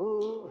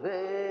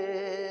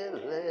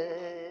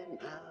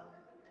uvelena.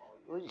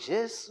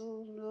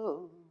 Ujesu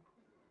no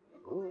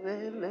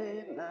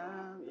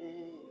uvelena mi.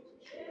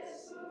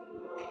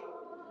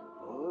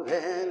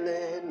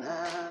 Uvelena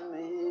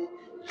mi.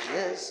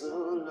 Jesu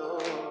no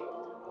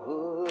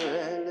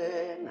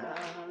uvelena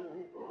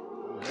mi.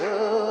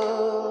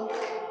 No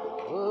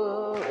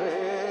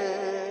uvelena.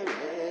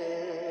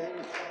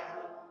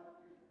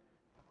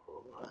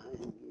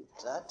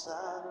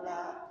 Wangitatala.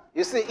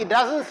 You see, it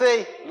doesn't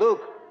say,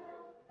 look,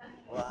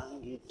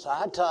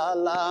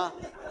 Wangitatala,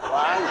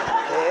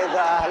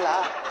 Wangegala.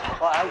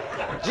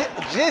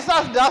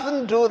 Jesus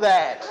doesn't do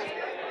that.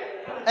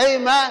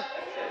 Amen.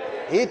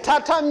 He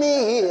tata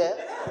me here.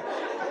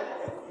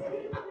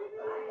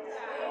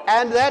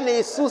 And then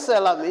he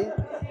susela me.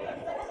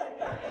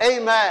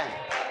 Amen.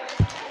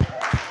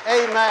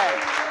 Amen.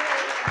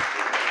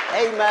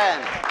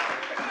 Amen.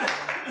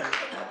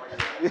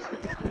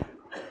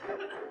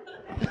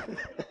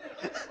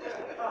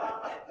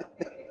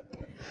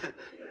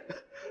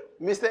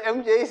 Mr.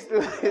 MJ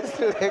is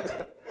too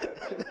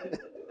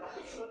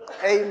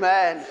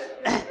Amen.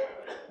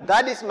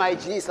 That is my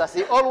Jesus.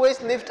 He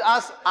always lifts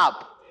us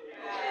up.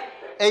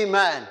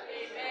 Amen.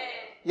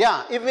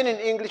 Yeah, even in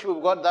English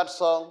we've got that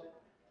song.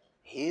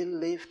 He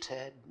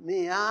lifted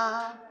me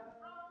up,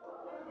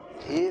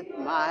 deep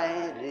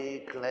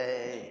mighty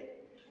clay,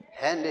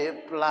 and he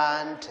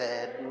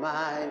planted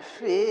my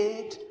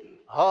feet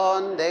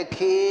on the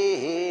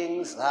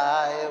King's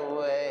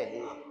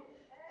highway.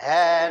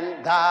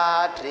 And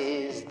that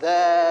is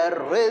the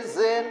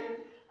reason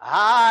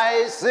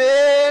I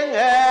sing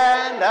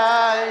and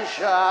I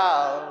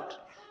shout.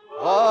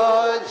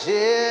 Oh,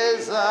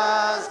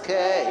 Jesus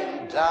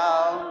came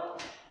down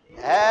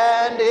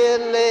and he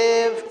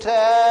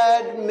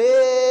lifted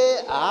me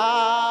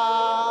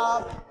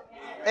up.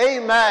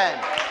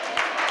 Amen.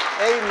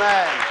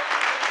 Amen.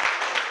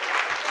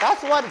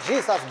 That's what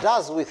Jesus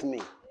does with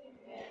me.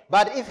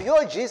 But if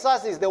your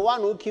Jesus is the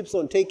one who keeps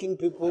on taking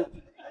people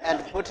and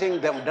putting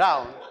them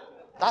down,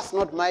 that's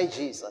not my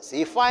Jesus.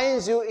 He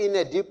finds you in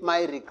a deep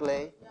miry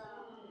clay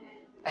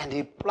and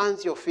he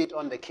plants your feet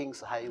on the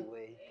King's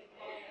highway.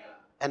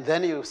 And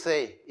then you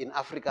say in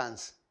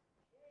Afrikaans,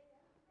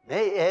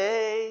 they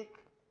ate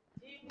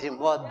the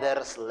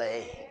mother's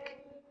leg.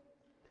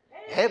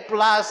 He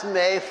plaas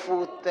my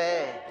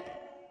voete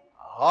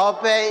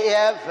op 'n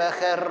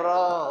ewige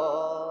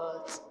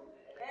rots.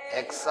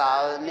 Ek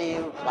sal nie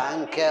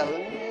wankel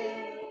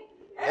nie.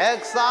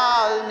 Ek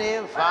sal nie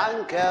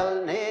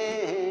wankel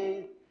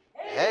nie.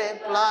 Hy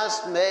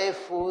plaas my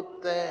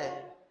voete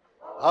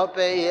op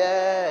 'n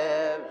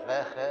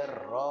ewige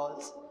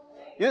rots.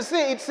 You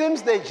see, it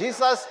seems that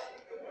Jesus,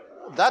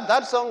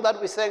 that song that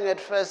we sang at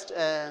first,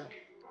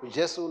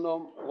 Jesu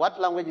no, what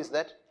language is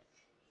that?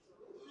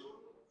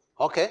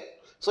 Okay,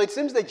 so it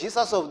seems the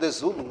Jesus of the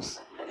Zulus.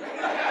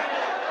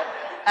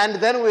 And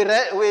then we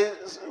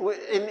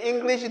in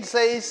English it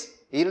says,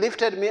 he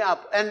lifted me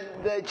up. And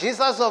the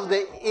Jesus of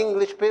the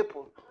English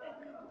people.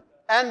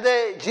 And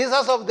the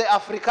Jesus of the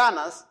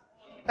Afrikaners.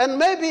 And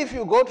maybe if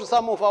you go to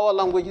some of our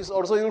languages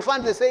also, you'll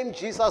find the same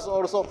Jesus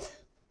also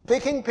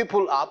picking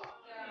people up,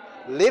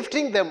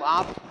 lifting them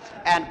up,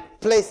 and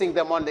placing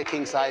them on the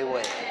King's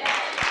highway.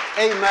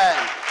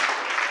 Amen.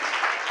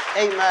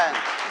 Amen.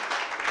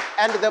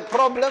 And the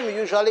problem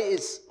usually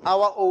is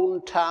our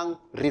own tongue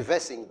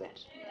reversing that.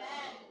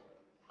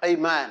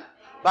 Amen.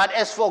 But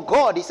as for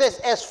God, he says,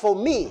 as for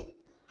me,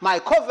 my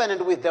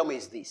covenant with them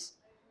is this.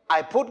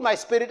 I put my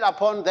spirit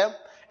upon them,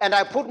 and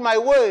I put my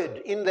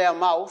word in their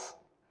mouth,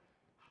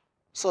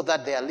 so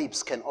that their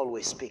lips can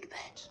always speak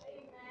that.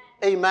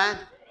 Amen.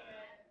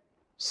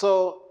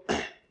 So,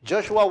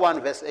 Joshua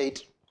 1 verse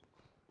 8.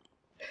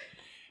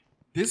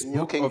 This New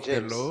book King of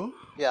James. the law,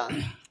 Yeah.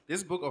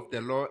 this book of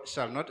the law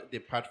shall not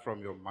depart from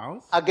your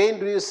mouth. Again,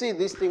 do you see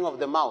this thing of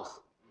the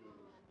mouth?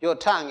 Your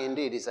tongue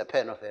indeed is a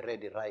pen of a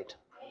ready writer.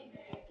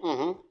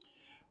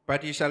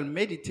 But you shall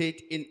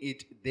meditate in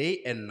it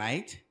day and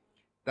night,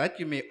 that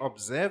you may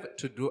observe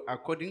to do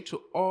according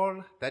to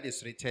all that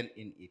is written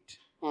in it.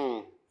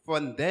 For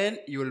then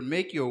you will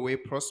make your way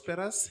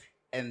prosperous,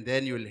 and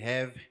then you will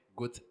have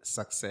good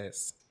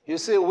success. You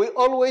see, we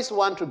always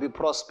want to be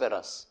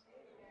prosperous.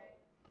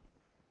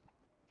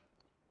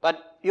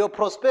 But your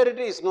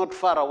prosperity is not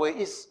far away,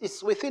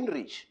 it's within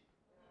reach.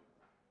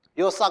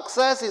 Your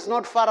success is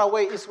not far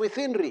away, it's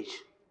within reach.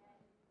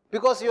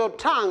 Because your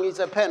tongue is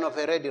a pen of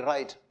a ready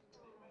writer.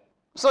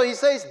 So he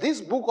says, this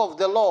book of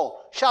the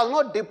law shall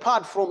not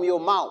depart from your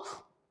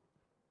mouth.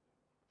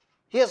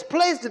 He has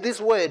placed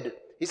this word.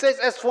 He says,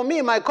 as for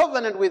me, my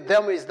covenant with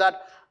them is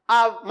that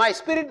my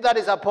spirit that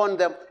is upon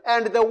them,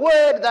 and the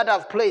word that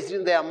I've placed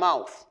in their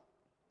mouth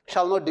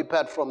shall not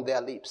depart from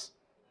their lips.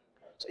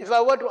 So if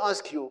I were to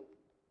ask you,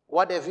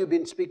 what have you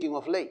been speaking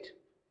of late?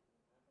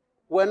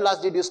 When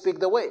last did you speak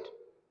the word?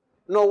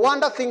 No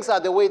wonder things are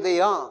the way they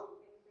are.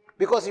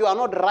 Because you are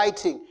not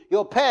writing.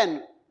 Your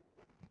pen,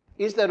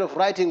 instead of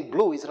writing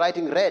blue, is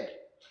writing red.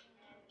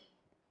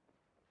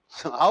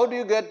 So how do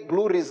you get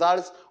blue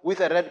results with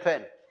a red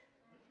pen?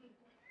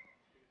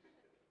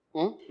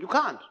 You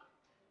can't.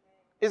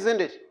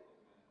 Isn't it?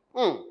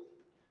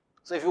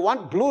 So if you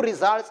want blue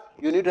results,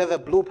 you need to have a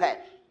blue pen.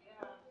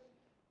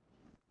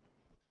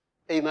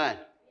 Amen.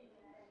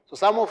 So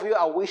some of you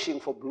are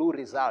wishing for blue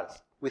results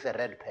with a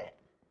red pen.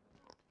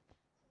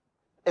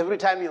 Every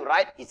time you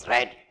write, it's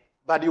red.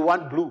 But you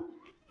want blue.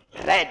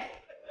 Red.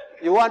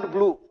 You want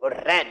blue or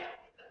red.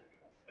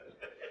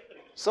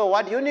 So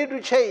what you need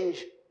to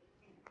change,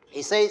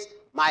 he says,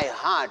 my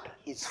heart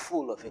is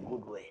full of a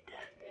good word.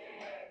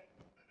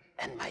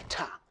 And my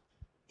tongue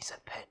is a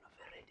pen of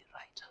a ready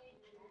writer.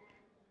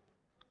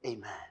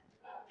 Amen.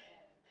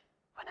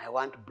 When I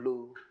want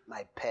blue,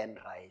 my pen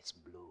writes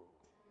blue.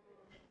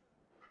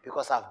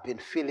 Because I've been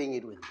filling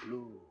it with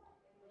blue.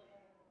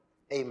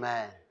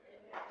 Amen.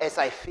 As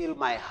I fill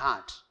my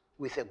heart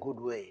with a good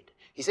word.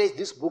 He says,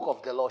 this book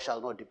of the law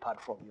shall not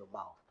depart from your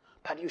mouth,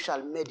 but you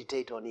shall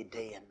meditate on it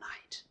day and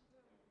night.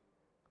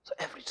 So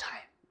every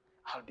time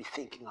I'll be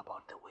thinking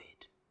about the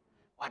word.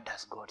 What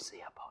does God say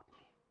about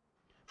me?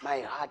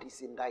 My heart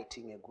is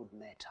inditing a good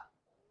matter.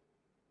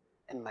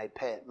 And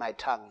my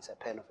tongue is a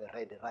pen of a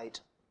ready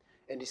writer.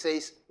 And he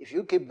says, if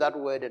you keep that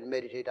word and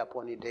meditate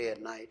upon it day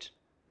and night,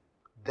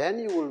 then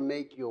you will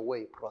make your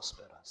way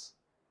prosperous.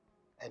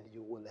 And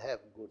you will have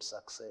good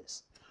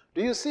success.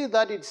 Do you see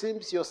that it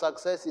seems your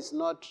success is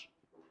not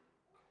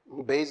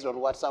based on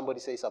what somebody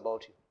says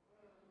about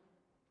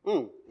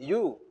you?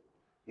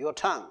 Your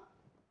tongue.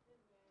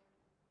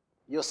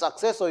 Your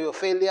success or your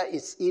failure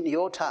is in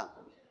your tongue.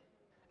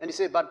 And you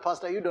say, but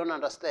Pastor, you don't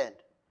understand.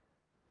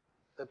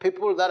 The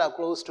people that are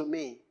close to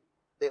me,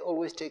 they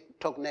always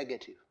talk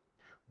negative.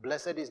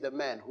 Blessed is the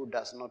man who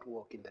does not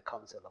walk in the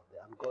counsel of the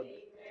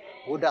ungodly,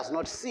 who does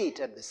not sit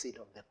at the seat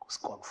of the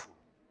scornful,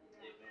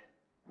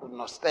 who does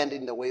not stand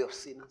in the way of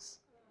sinners.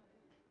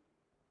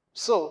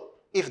 So,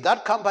 if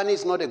that company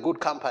is not a good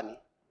company,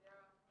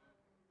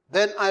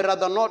 then I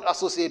rather not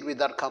associate with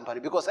that company,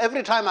 because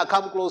every time I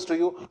come close to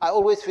you, I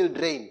always feel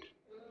drained.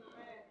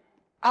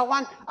 I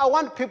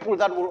want people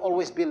that will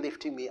always be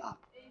lifting me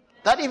up.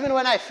 That even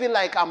when I feel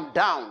like I'm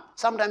down,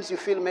 sometimes you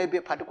feel maybe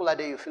a particular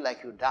day you feel like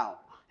you're down.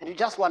 And you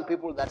just want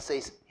people that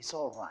says, it's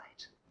all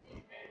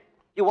right.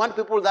 You want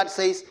people that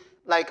says,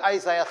 like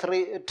Isaiah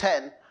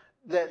 3:10,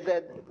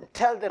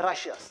 tell the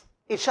righteous,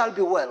 it shall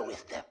be well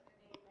with them.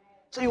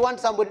 So you want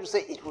somebody to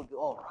say, it will be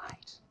all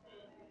right.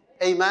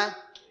 Amen?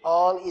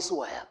 All is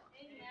well.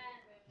 Amen.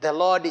 The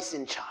Lord is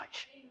in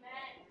charge.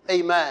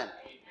 Amen. Amen.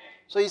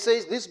 So he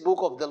says, this book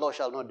of the law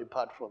shall not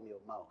depart from your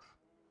mouth.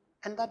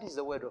 And that is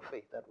the word of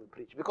faith that we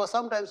preach. Because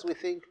sometimes we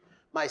think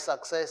my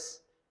success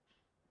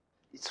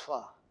is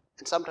far.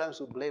 And sometimes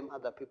we blame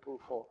other people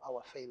for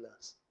our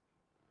failures.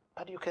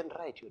 But you can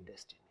write your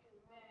destiny.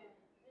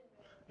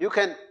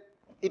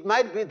 It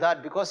might be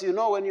that because you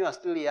know when you are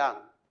still young,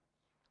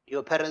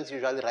 your parents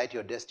usually write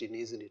your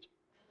destiny, isn't it?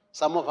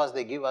 Some of us,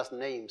 they give us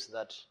names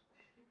that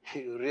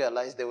you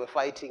realize they were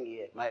fighting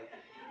here. My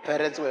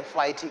parents were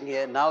fighting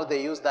here. Now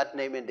they use that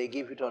name and they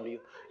give it on you.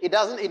 It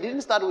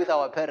didn't start with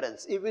our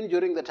parents. Even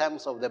during the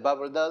times of the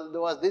Bible, there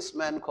was this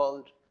man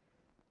called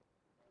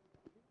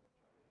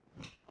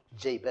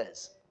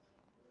Jabez.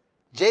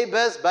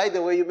 Jabez, by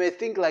the way, you may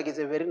think like it's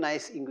a very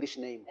nice English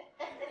name.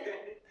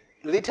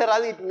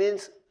 Literally, it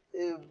means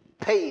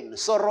pain,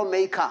 sorrow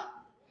maker.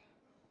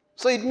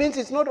 So it means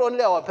it's not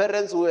only our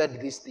parents who had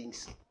these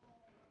things.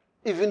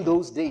 Even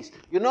those days.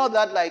 You know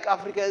that like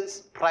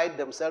Africans pride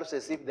themselves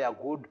as if they are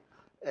good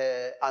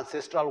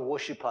ancestral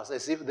worshippers,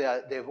 as if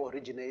they've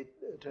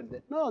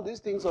originated. No, these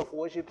things of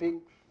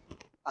worshipping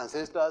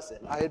ancestors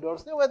and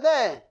idols, they were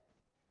there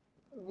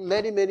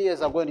many, many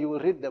years ago, and you will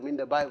read them in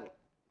the Bible.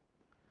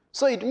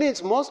 So it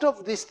means most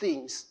of these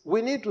things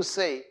we need to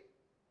say,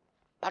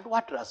 but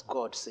what does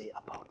God say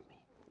about me?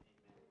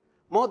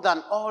 More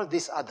than all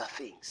these other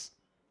things.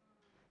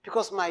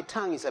 Because my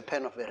tongue is a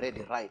pen of a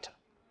ready writer.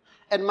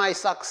 And my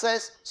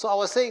success, so I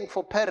was saying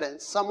for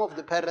parents, some of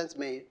the parents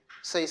may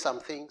say some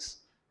things,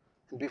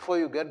 Before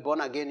you get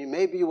born again,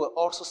 maybe you were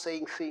also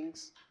saying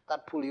things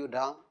that pull you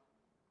down.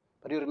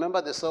 But you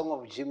remember the song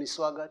of Jimmy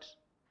Swaggart?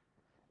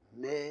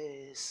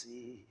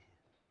 Mercy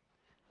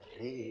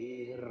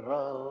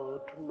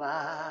rewrote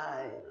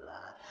my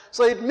life.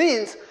 So it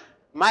means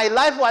my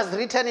life was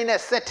written in a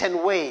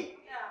certain way.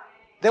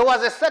 There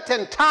was a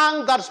certain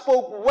tongue that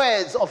spoke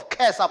words of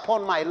curse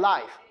upon my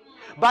life.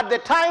 But the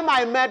time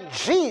I met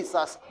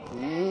Jesus,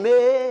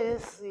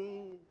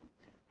 mercy.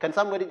 Can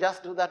somebody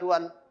just do that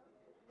one?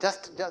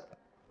 Just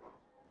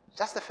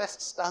the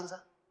first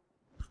stanza.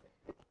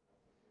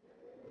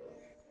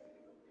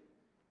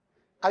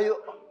 Are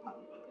you?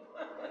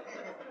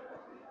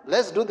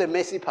 Let's do the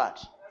mercy part.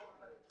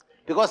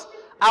 Because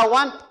I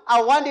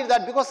want it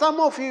that, because some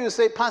of you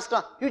say,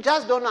 Pastor, you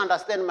just don't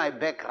understand my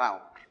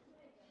background.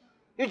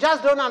 You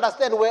just don't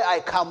understand where I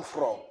come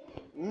from.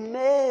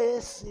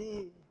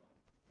 Mercy.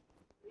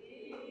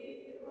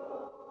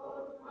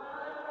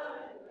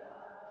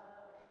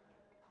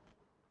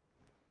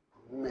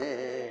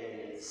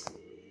 Mercy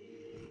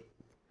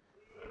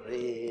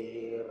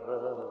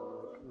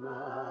rewrote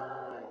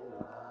my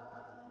life.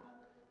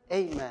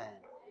 Amen.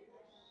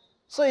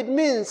 So it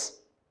means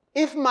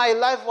if my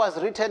life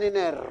was written in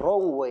a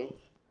wrong way,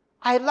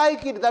 I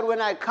like it that when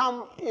I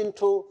come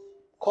into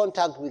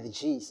contact with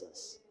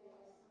Jesus,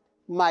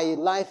 my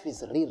life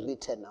is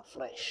rewritten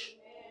afresh.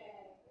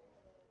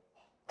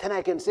 Then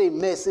I can say,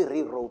 mercy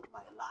rewrote my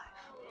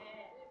life.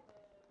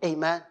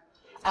 Amen.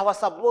 I was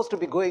supposed to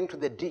be going to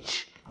the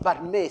ditch,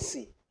 but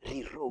mercy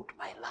rewrote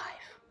my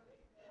life.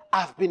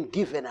 I've been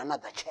given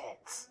another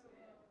chance.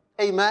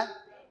 Amen.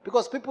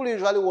 Because people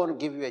usually won't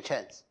give you a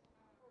chance.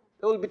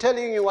 They will be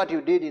telling you what you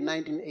did in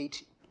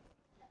 1980.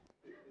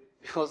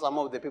 Because some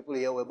of the people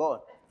here were born.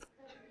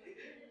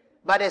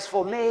 But as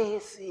for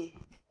mercy,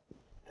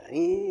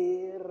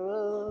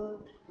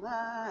 rewrote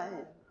my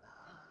life.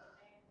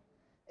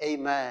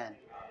 Amen.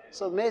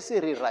 So mercy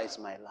rewrites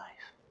my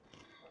life.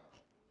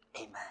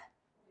 Amen.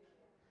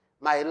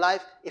 My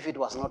life, if it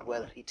was not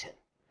well written,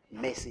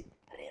 mercy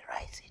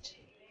rewrites it.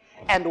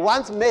 And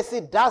once mercy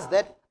does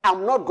that,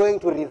 I'm not going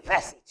to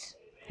reverse it.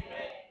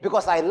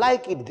 Because I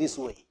like it this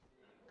way.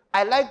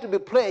 I like to be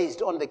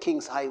praised on the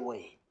King's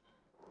highway.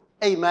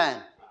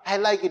 Amen. I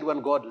like it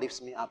when God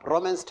lifts me up.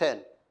 Romans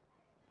 10,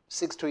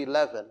 6 to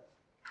 11.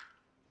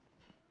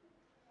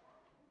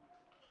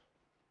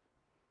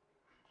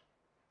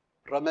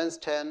 Romans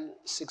 10,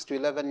 6 to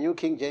 11, New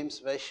King James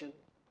Version.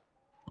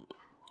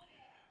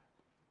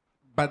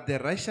 But the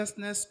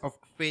righteousness of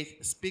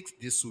faith speaks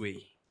this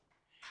way.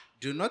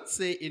 Do not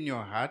say in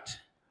your heart,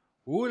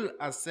 who will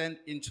ascend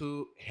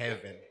into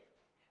heaven?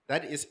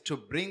 That is to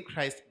bring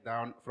Christ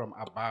down from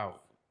above.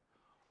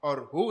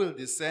 Or who will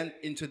descend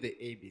into the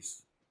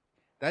abyss?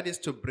 That is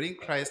to bring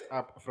Christ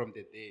up from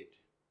the dead.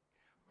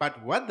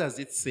 But what does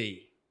it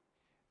say?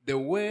 The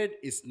word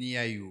is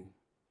near you,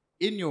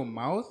 in your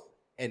mouth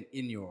and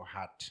in your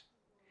heart.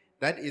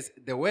 That is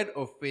the word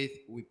of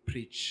faith we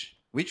preach,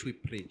 which we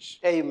preach.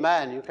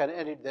 Amen. You can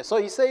edit there. So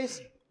he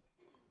says,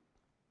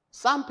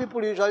 some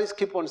people usually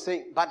keep on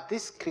saying, but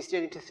this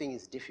Christianity thing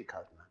is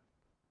difficult, man.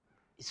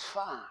 It's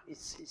far.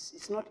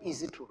 It's not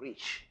easy to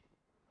reach.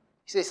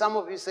 He says, some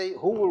of you say,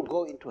 who will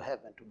go into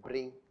heaven to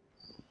bring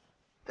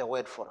the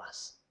word for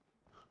us?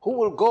 Who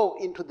will go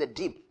into the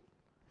deep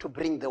to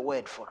bring the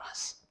word for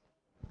us?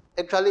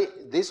 Actually,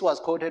 this was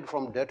quoted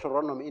from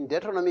Deuteronomy. In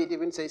Deuteronomy, it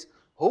even says,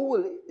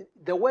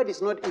 the word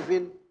is not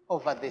even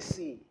over the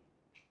sea.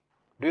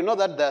 Do you know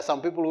that there are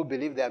some people who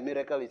believe their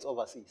miracle is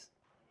overseas?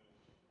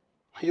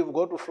 You've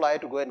got to fly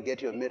to go and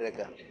get your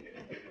miracle.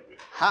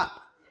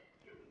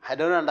 I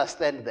don't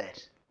understand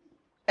that.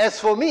 As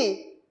for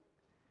me,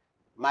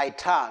 my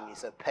tongue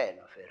is a pen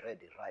of a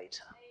ready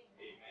writer.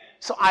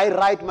 So I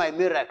write my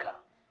miracle.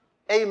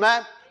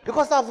 Amen.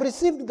 Because I've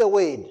received the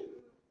word.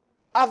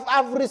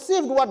 I've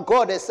received what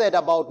God has said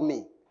about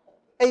me.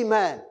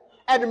 Amen.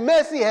 And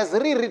mercy has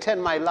rewritten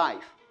my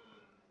life.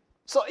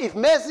 So if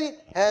mercy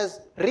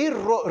has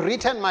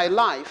rewritten my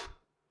life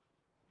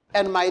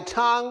and my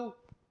tongue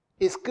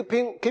is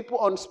keep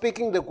on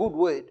speaking the good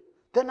word,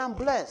 then I'm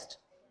blessed.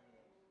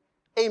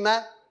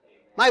 Amen.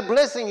 My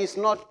blessing is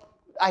not,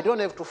 I don't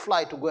have to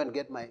fly to go and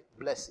get my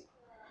blessing.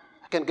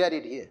 I can get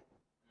it here.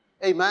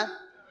 Amen.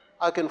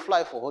 I can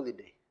fly for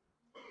holiday.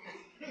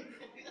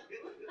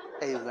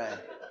 Amen.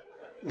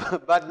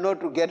 But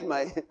not to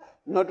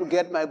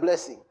get my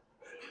blessing.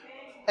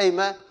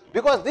 Amen.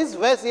 Because this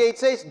verse here, it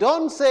says,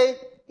 don't say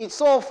it's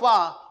so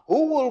far.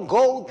 Who will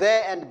go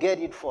there and get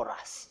it for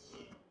us?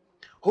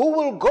 Who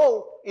will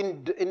go,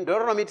 in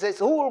Deuteronomy it says,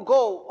 who will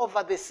go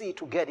over the sea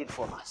to get it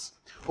for us?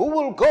 Who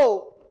will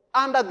go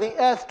under the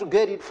earth to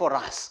get it for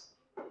us?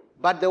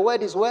 But the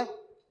word is where?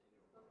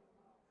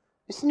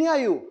 It's near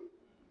you.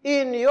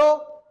 In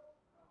your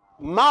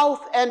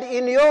mouth and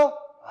in your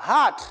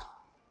heart.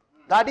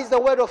 That is the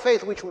word of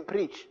faith which we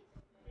preach.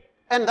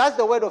 And that's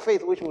the word of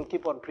faith which we'll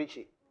keep on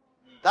preaching.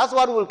 That's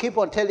what we'll keep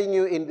on telling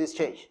you in this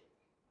church.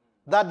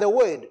 That the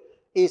word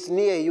is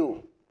near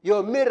you.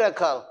 Your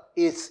miracle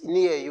is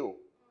near you.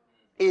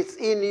 It's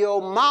in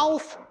your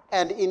mouth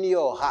and in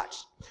your heart.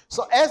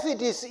 So as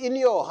it is in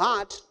your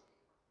heart,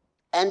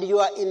 and you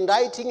are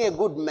inditing a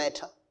good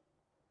matter,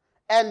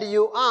 and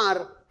you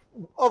are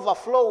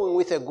overflowing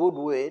with a good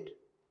word,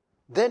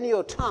 then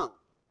your tongue,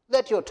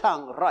 let your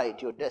tongue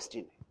write your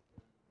destiny.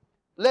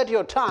 Let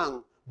your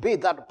tongue be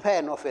that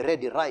pen of a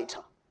ready writer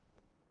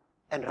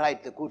and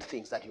write the good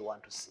things that you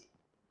want to see.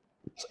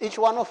 So each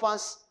one of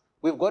us,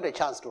 we've got a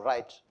chance to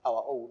write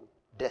our own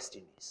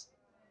destinies.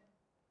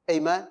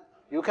 Amen?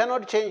 You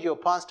cannot change your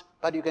past,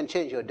 but you can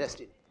change your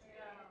destiny.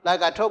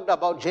 Like I talked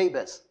about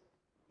Jabez.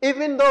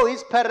 Even though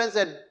his parents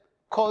had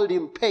called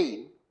him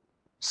pain,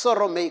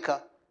 sorrow maker,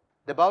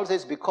 the Bible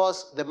says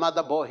because the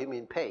mother bore him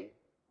in pain.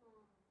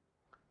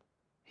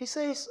 He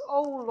says,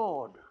 oh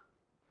Lord.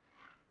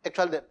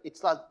 Actually,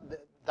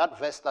 that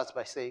verse starts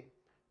by saying,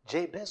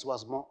 Jabez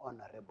was more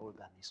honorable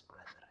than his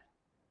brethren.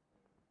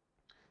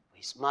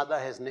 His mother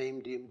has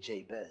named him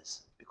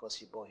Jabez because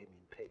she bore him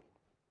in pain.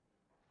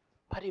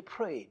 But he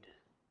prayed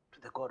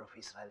to the God of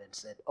Israel and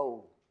said,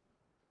 oh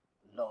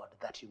Lord,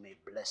 that you may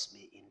bless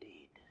me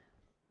indeed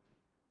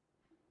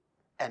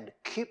and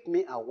keep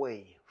me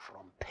away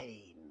from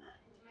pain.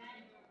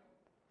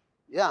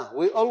 Yeah,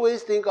 we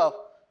always think of,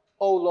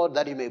 oh Lord,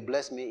 that you may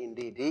bless me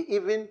indeed. He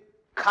even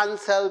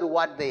cancelled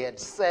what they had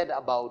said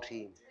about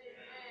him.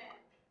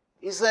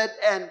 He said,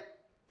 and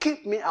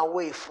keep me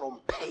away from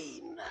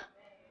pain.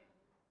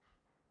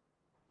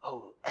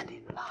 Oh, and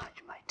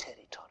enlarge my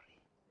territory.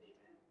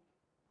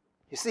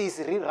 You see, he's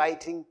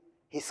rewriting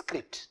his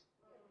script.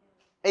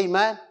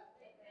 Amen?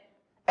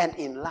 And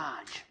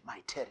enlarge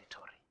my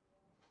territory.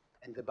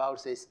 And the Bible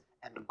says,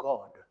 and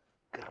God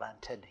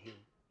granted him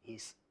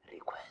his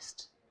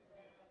request.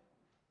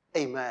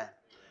 Amen.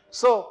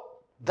 So,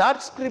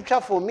 that scripture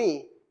for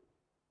me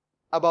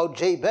about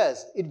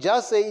Jabez, it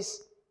just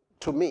says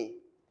to me,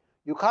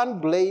 you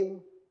can't blame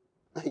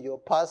your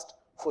past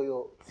for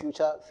your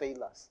future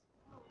failures.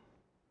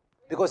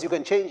 Because you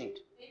can change it.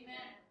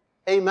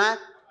 Amen. Amen.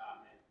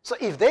 So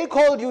if they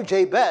called you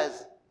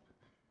Jabez,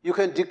 you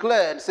can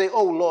declare and say,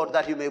 oh Lord,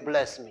 that you may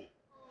bless me.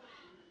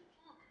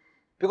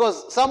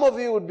 Because some of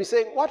you would be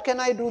saying, what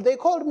can I do? They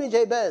called me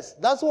Jabez.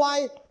 That's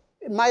why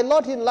my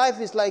lot in life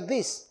is like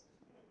this.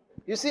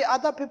 You see,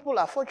 other people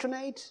are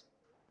fortunate.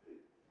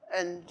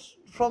 And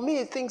for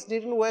me, things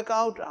didn't work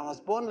out. I was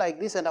born like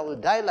this and I will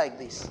die like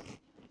this.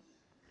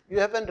 You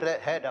haven't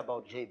heard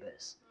about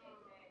Jabez.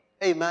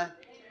 Amen.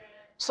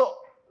 So,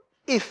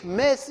 if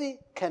mercy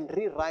can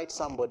rewrite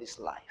somebody's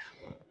life,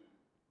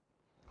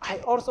 I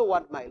also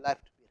want my life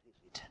to be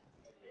rewritten.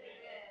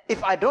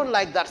 If I don't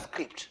like that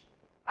script,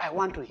 I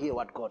want to hear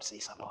what God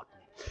says about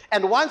me.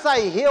 And once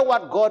I hear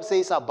what God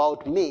says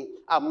about me,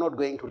 I'm not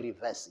going to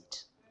reverse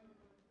it.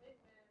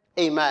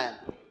 Amen.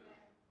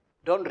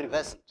 Don't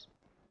reverse it.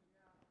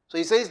 So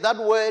he says that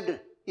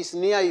word is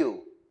near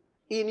you,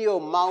 in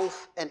your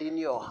mouth and in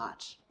your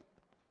heart.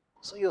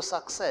 So your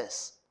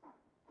success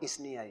is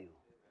near you.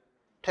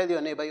 Tell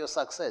your neighbor, your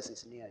success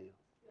is near you.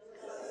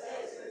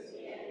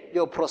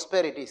 Your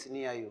prosperity is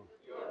near you.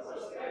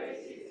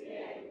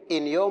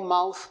 In your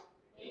mouth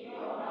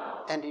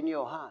and in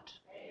your heart.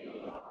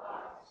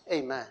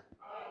 Amen.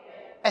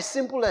 As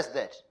simple as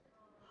that.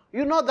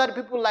 You know that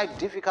people like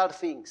difficult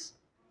things.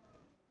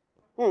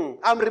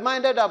 I'm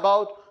reminded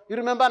about, you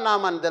remember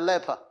Naaman the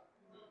leper?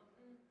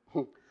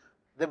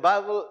 The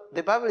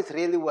Bible is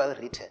really well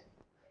written.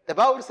 The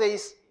Bible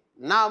says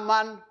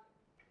Naaman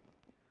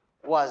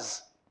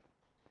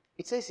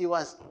it says he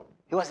was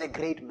a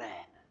great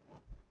man,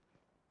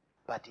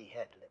 but he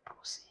had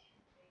leprosy.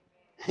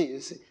 You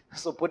see?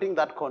 So putting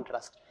that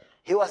contrast,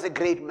 he was a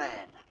great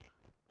man.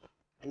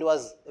 And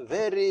was a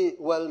very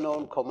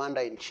well-known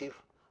commander-in-chief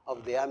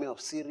of the army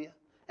of Syria.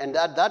 And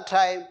at that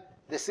time,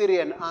 the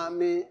Syrian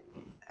army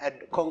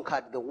had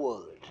conquered the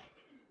world.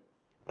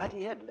 But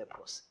he had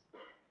leprosy.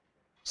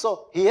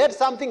 So he had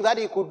something that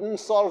he couldn't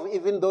solve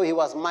even though he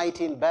was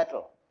mighty in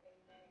battle.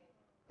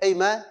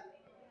 Amen?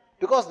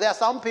 Because there are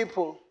some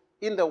people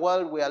in the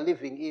world we are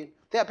living in,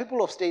 they are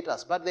people of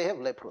status, but they have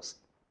leprosy.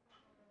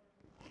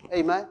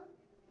 Amen?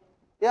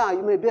 Yeah,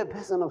 you may be a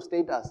person of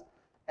status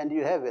and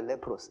you have a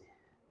leprosy.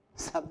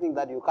 Something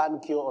that you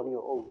can't cure on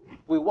your own.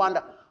 We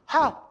wonder,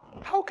 how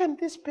can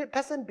this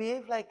person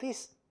behave like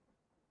this?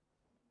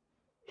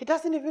 He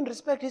doesn't even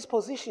respect his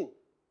position.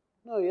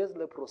 No, he has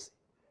leprosy.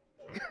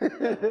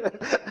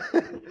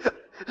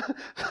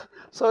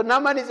 So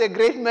Naaman is a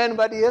great man,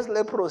 but he has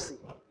leprosy.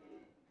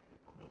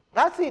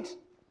 That's it.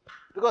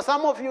 Because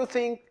some of you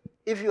think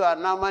if you are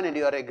Naaman and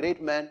you are a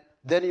great man,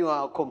 then you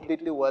are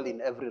completely well in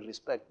every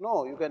respect.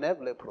 No, you can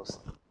have leprosy.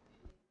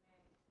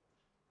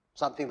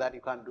 Something that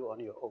you can't do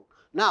on your own.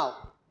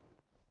 Now,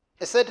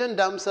 a certain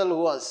damsel who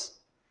was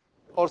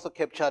also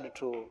captured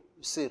to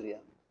Syria,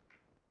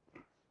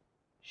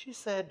 she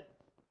said,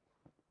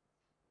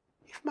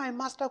 if my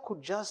master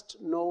could just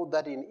know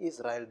that in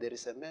Israel there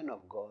is a man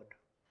of God,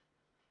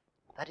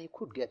 that he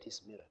could get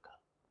his miracle.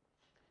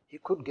 He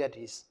could get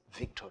his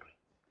victory.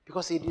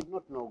 Because he did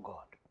not know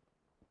God.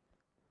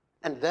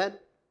 And then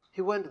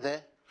he went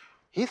there.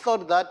 He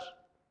thought that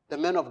the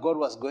man of God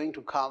was going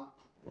to come.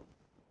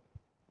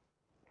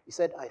 He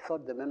said, I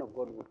thought the man of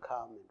God would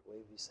come and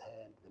wave his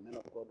hand. The man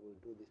of God will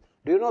do this.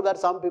 Do you know that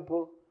some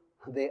people,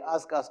 they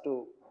ask us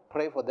to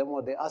pray for them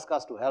or they ask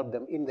us to help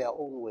them in their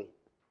own way?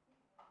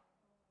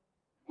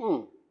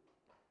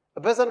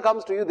 A person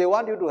comes to you, they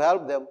want you to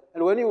help them.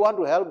 And when you want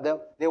to help them,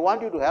 they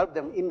want you to help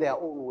them in their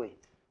own way.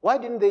 Why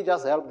didn't they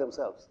just help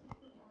themselves?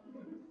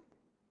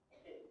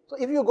 So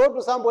if you go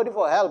to somebody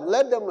for help,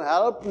 let them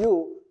help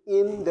you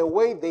in the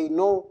way they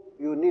know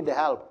you need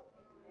help.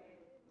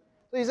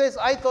 So he says,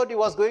 I thought he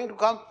was going to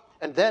come,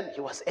 and then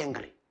he was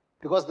angry.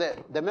 Because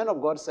the man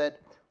of God said,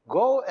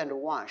 go and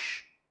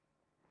wash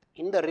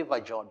in the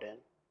river Jordan,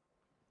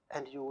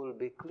 and you will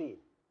be clean.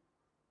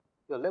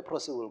 Your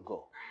leprosy will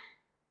go.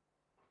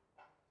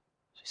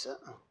 She said,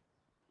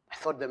 I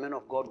thought the man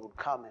of God would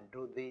come and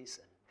do this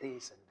and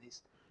this and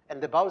this.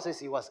 And the Bible says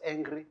he was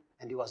angry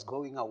and he was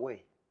going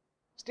away.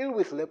 Still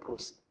with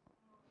leprosy.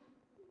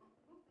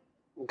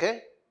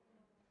 Okay?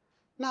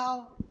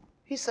 Now,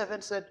 his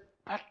servant said,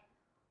 but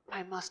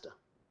my master,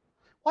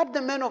 what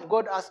the man of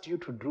God asked you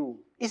to do,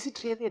 is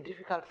it really a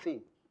difficult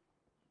thing?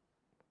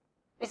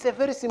 It's a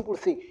very simple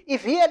thing.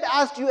 If he had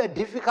asked you a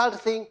difficult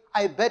thing,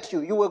 I bet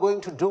you were going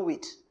to do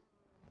it.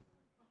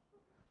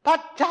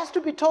 But just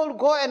to be told,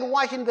 go and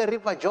wash in the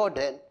river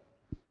Jordan,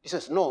 he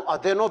says, no, are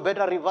there no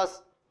better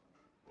rivers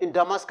in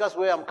Damascus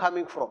where I'm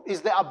coming from? Is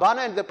the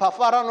Abana and the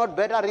Paphara not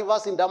better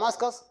rivers in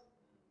Damascus?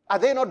 Are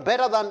they not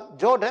better than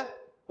Jordan?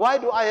 Why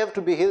do I have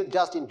to be healed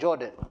just in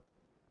Jordan?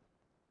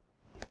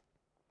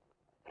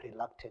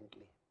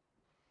 Reluctantly.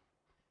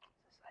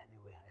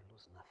 Anyway, I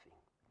lose nothing.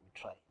 We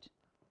try it.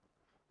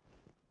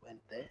 Went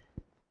there,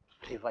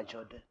 river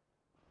Jordan,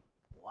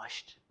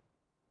 washed,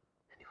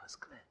 and he was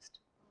cleansed.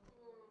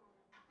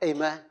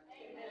 Amen.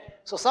 Amen.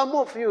 So some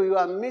of you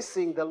are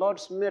missing the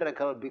Lord's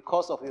miracle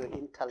because of your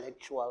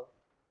intellectual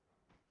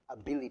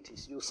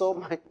abilities. You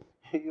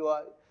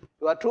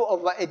are too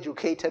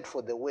overeducated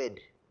for the word.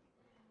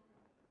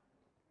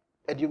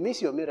 And you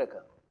miss your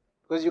miracle.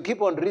 Because you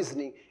keep on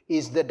reasoning,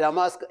 is the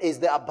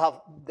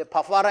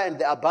Paphara and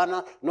the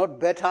Abana not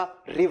better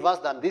rivers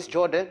than this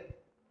Jordan?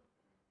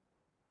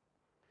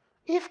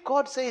 If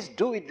God says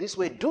do it this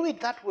way, do it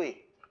that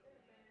way.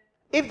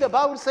 If the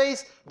Bible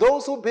says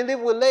those who believe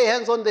will lay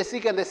hands on the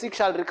sick and the sick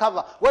shall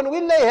recover, when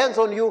we lay hands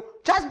on you,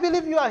 just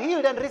believe you are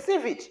healed and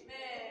receive it.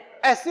 Amen.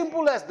 As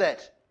simple as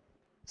that.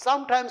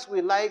 Sometimes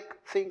we like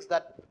things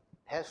that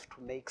have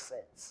to make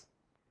sense.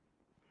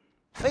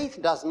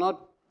 Faith does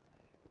not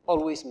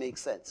always make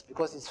sense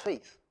because it's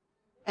faith.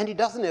 And it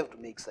doesn't have to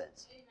make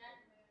sense.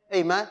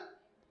 Amen. Amen.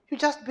 You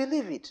just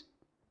believe it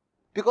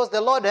because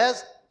the Lord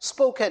has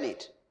spoken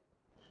it.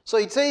 So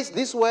it says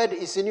this word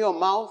is in your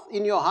mouth,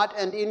 in your heart,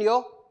 and in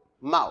your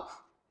mouth.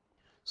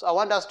 So I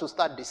want us to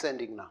start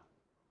descending now.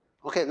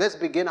 Okay, let's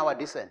begin our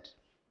descent.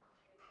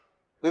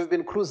 We've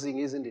been cruising,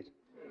 isn't it?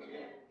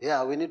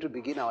 Yeah, we need to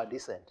begin our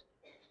descent.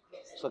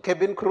 So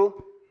cabin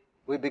crew,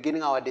 we're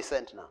beginning our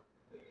descent now.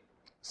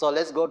 So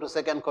let's go to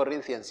 2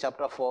 Corinthians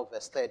chapter 4,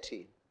 verse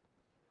 13.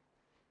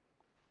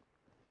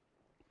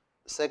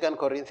 2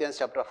 Corinthians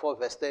chapter 4,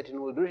 verse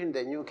 13. We'll do it in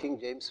the New King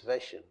James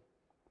Version.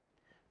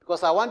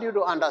 Because I want you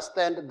to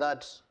understand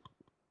that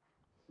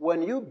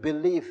when you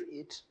believe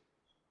it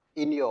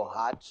in your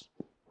heart,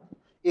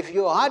 if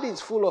your heart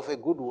is full of a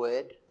good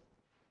word,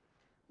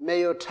 may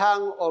your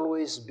tongue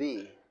always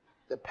be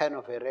the pen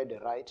of a ready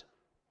writer,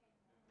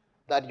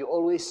 that you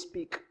always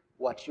speak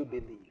what you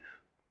believe.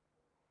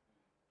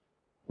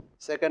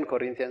 2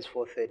 Corinthians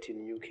 4:13,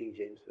 New King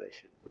James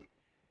Version.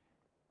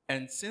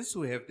 And since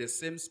we have the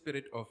same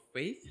spirit of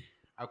faith,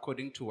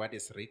 according to what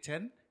is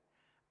written,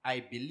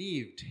 I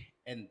believed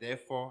and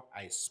therefore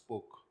I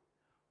spoke.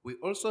 We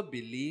also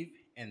believe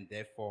and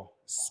therefore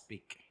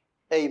speak.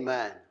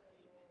 Amen.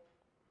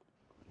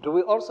 Do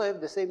we also have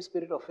the same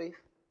spirit of faith?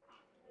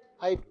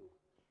 I do.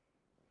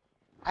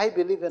 I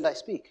believe and I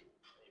speak.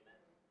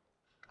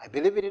 I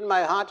believe it in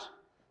my heart,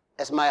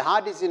 as my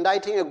heart is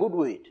inditing a good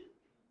word,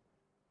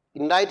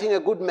 inditing a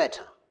good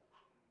matter,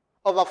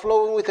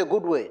 overflowing with a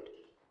good word,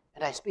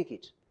 and I speak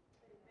it.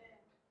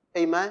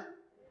 Amen.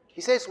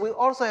 He says we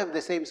also have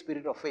the same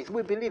spirit of faith.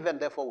 We believe and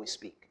therefore we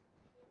speak.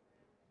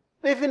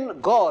 Even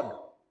God,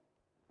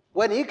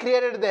 when he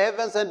created the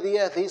heavens and the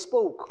earth, he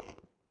spoke.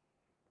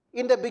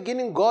 In the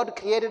beginning, God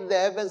created the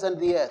heavens and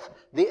the earth.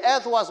 The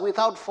earth was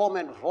without form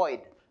and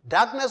void.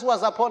 Darkness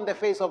was upon the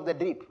face of the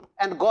deep.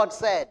 And God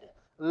said,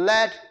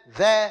 let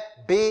there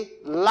be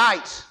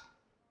light.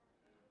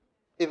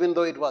 Even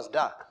though it was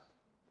dark.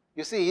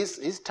 You see,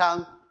 his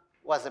tongue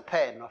was a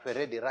pen of a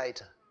ready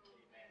writer.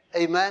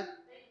 Amen.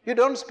 You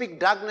don't speak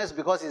darkness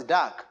because it's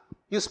dark.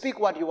 You speak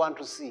what you want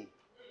to see.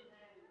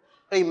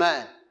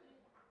 Amen.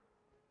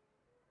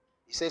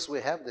 He says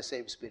we have the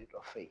same spirit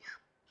of faith.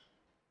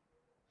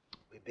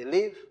 We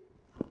believe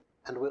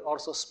and we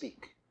also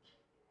speak.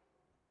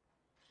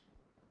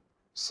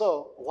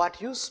 So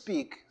what you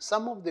speak,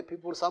 some of the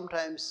people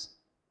sometimes,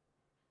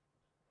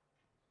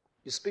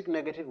 you speak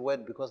negative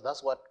word because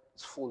that's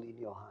what's full in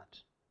your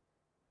heart.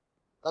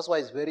 That's why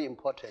it's very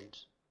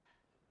important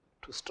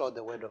to store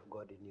the word of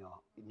God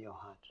in your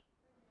heart.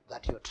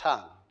 that your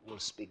tongue will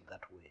speak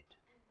that word.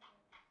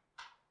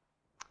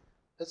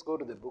 Let's go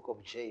to the book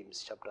of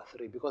James, chapter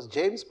 3, because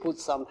James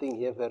puts something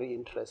here very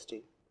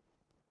interesting.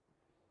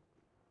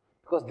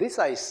 Because this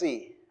I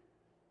see,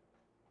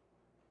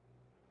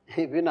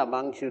 even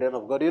among children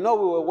of God. You know,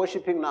 we were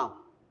worshiping now.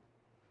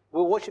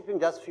 We were worshiping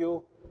just a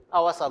few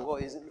hours ago,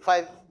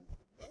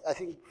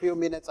 few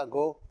minutes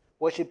ago,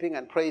 worshiping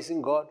and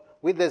praising God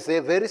with the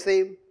very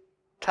same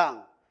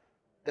tongue,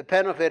 the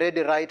pen of a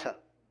ready writer.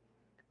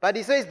 But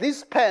he says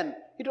this pen,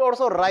 it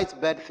also writes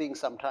bad things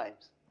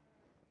sometimes.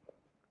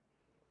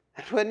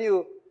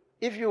 And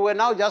if you were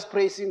now just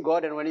praising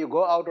God, and when you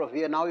go out of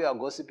here, now you are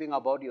gossiping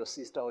about your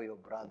sister or your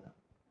brother.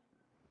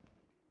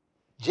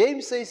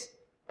 James says,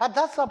 but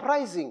that's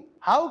surprising.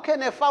 How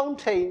can a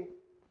fountain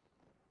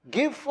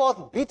give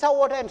forth bitter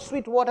water and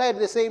sweet water at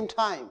the same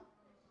time?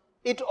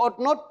 It ought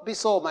not be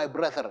so, my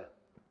brethren.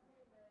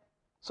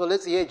 So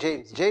let's hear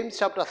James. James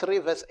chapter 3,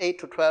 verse 8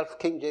 to 12,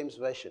 King James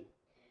Version.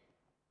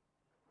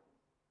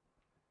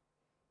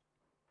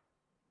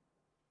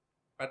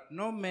 But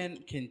no man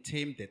can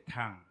tame the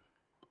tongue.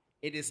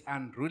 It is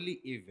unruly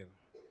evil,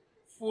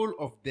 full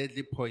of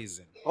deadly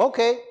poison.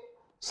 Okay,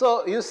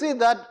 so you see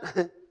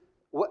that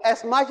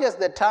as much as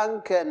the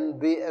tongue can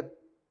be a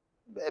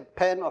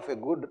pen of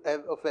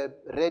a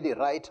ready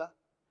writer,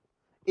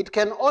 it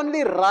can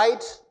only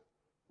write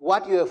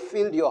what you have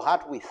filled your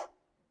heart with.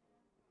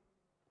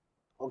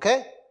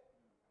 Okay?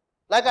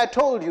 Like I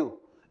told you,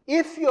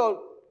 if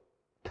your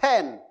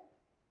pen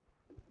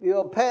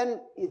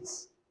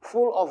is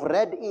full of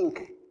red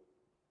ink,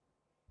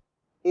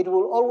 it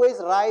will always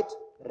write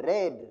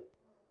red.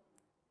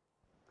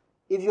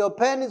 If your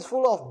pen is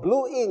full of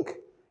blue ink,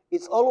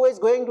 it's always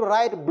going to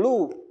write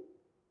blue.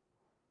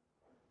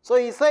 So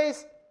he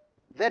says,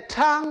 the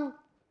tongue,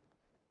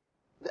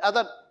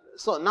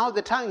 so now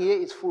the tongue here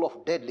is full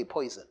of deadly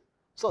poison.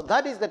 So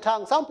that is the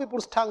tongue. Some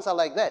people's tongues are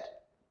like that,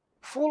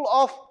 full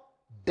of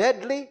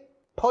deadly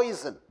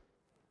poison.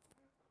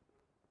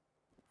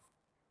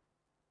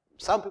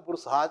 Some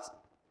people's hearts,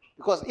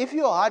 because if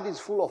your heart is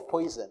full of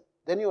poison,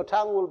 then your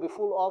tongue will be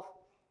full of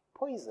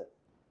poison.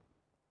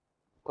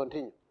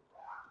 Continue.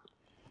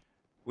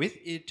 With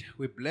it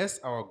we bless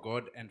our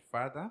God and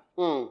Father,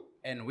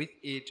 and with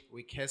it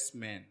we curse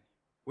men.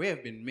 We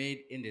have been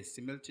made in the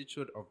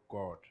similitude of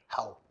God.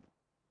 How?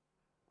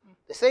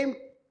 The same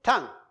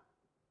tongue.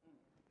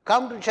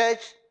 Come to church,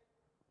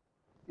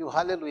 you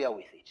hallelujah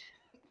with it.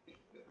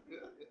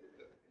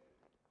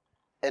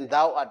 And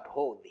thou art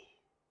holy.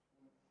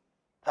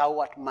 Thou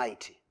art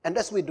mighty. And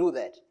as we do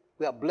that,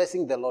 we are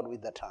blessing the Lord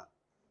with the tongue.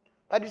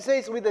 But it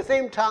says with the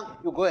same tongue,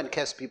 you go and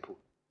curse people.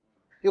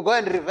 You go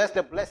and reverse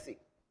the blessing.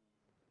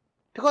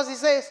 Because he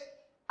says,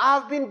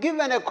 I've been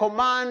given a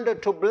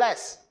command to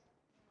bless.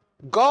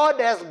 God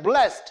has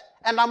blessed,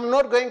 and I'm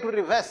not going to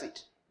reverse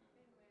it.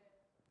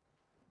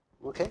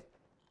 Okay?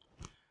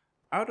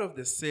 Out of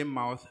the same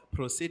mouth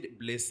proceed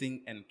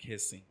blessing and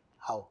cursing.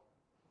 How?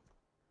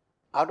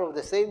 Out of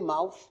the same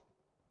mouth?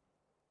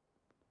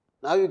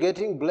 Now you're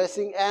getting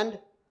blessing and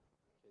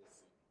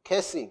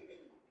cursing.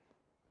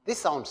 This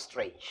sounds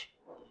strange.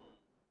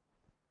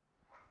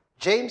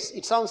 James,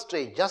 it sounds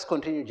strange. Just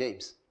continue,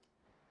 James.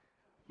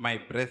 My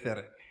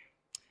brethren,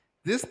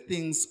 these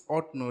things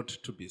ought not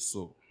to be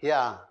so.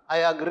 Yeah, I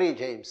agree,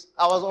 James.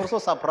 I was also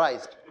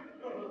surprised.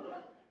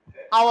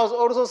 I was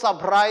also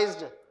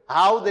surprised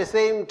how the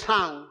same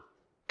tongue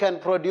can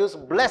produce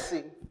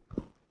blessing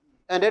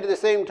and at the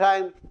same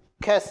time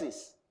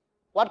curses.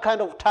 What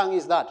kind of tongue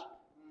is that?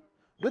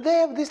 Do they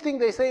have this thing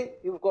they say,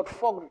 you've got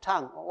fogged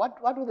tongue?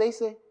 What do they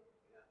say?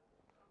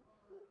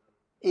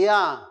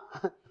 Yeah,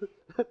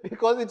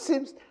 because it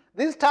seems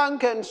this tongue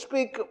can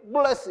speak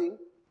blessing,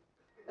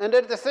 and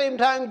at the same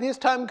time this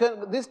tongue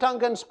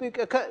can speak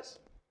a curse.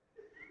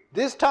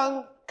 This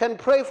tongue can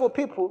pray for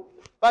people,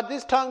 but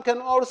this tongue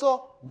can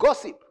also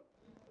gossip.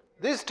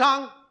 This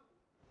tongue...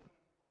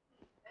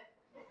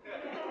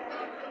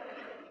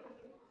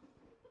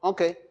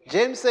 Okay,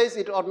 James says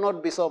it ought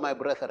not be so, my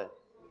brethren.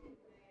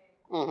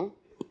 Mm-hmm.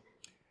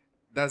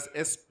 Does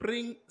a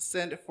spring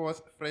send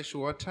forth fresh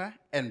water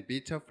and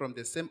bitter from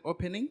the same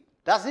opening?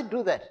 Does it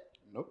do that?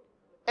 Nope.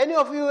 Any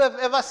of you have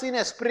ever seen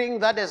a spring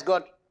that has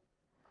got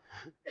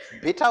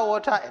bitter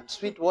water and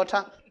sweet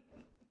water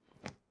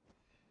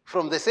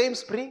from the same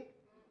spring?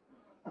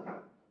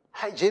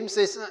 James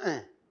says,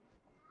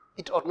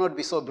 it ought not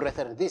be so,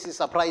 brethren. This is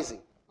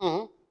surprising.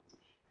 Mm-hmm.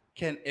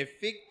 Can a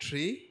fig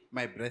tree,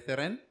 my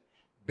brethren,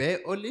 bear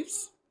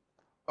olives?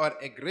 Or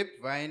a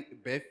grapevine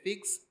bear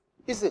figs?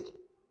 Is it?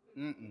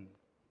 Mm-mm.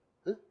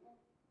 Huh?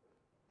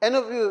 Any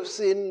of you have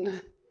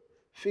seen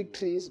fig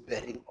trees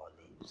bearing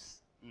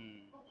olives?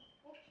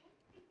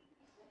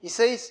 He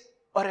says,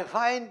 or a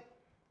vine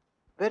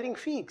bearing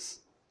figs.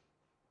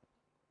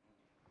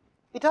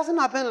 It doesn't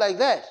happen like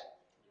that.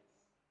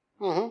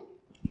 Mm-hmm.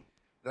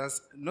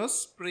 Thus, no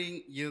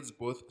spring yields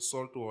both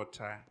salt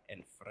water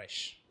and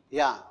fresh.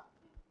 Yeah.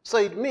 So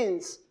it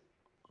means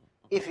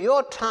if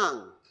your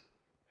tongue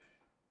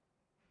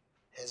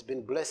has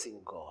been blessing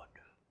God,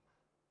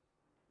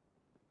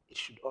 it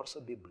should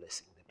also be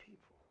blessing the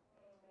people.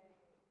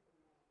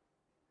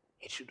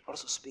 it should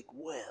also speak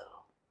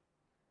well.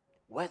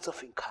 Words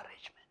of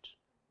encouragement.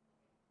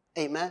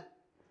 Amen?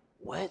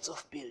 Words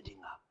of building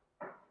up.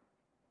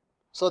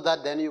 So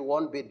that then you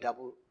won't be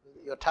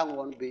your tongue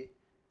won't be,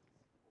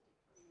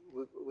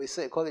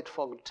 call it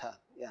fogged tongue.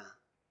 Yeah.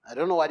 I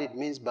don't know what it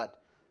means,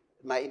 but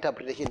my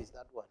interpretation is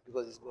that one,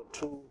 because it's got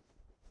two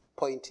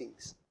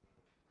pointings,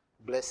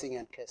 blessing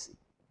and cursing.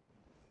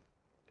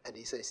 And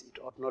he says, it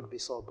ought not be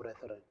so,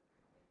 brethren.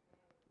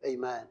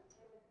 Amen.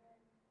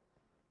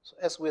 So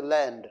as we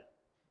land,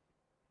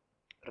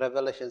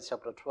 Revelation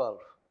chapter 12,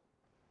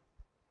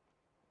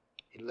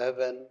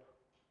 11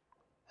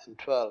 and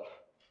 12,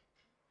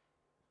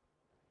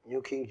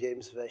 New King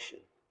James Version.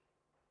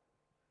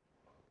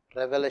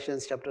 Revelation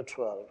chapter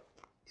 12,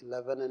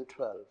 11 and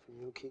 12,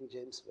 New King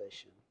James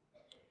Version.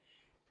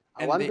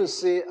 I want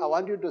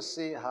you to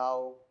see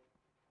how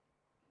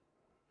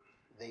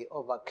they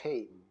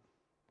overcame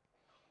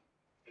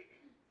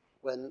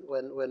when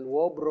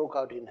war broke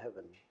out in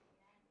heaven.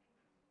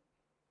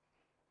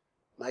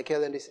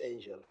 Michael and his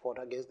angel fought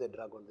against the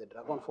dragon. The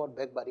dragon fought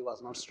back, but he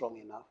was not strong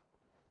enough.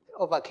 They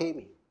overcame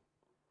him.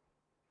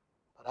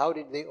 But how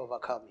did they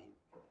overcome him?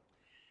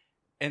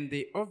 And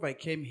they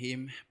overcame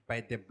him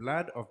by the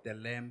blood of the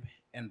Lamb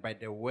and by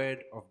the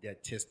word of their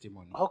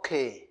testimony.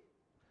 Okay.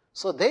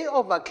 So they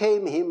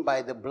overcame him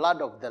by the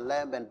blood of the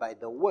Lamb and by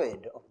the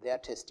word of their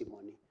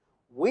testimony.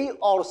 We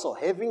also,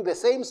 having the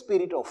same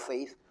spirit of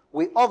faith,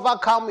 we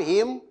overcome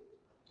him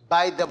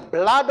by the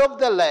blood of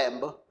the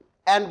Lamb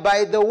and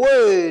by the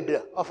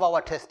word of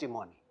our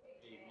testimony.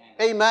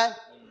 Amen. Amen.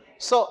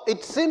 So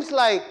it seems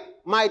like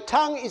my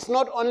tongue is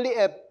not only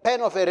a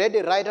pen of a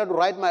ready writer to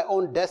write my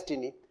own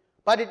destiny,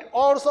 but it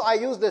also I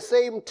use the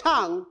same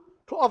tongue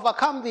to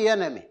overcome the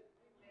enemy.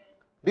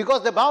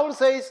 Because the Bible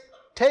says,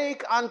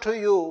 take unto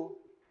you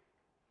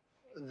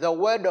the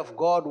word of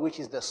God, which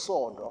is the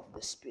sword of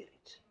the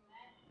Spirit.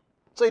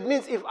 So it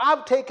means if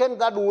I've taken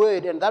that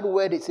word and that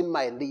word is in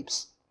my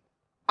lips,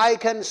 I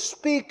can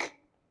speak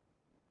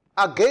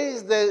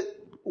against the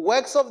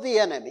works of the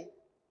enemy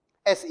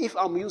as if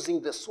I'm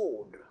using the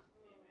sword.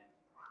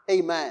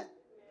 Amen.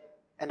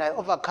 And I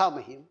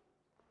overcome him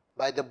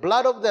by the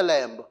blood of the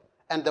Lamb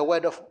and the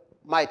word of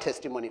my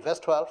testimony. Verse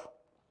 12.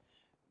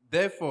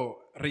 Therefore,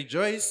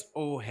 rejoice,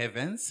 O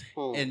heavens,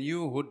 and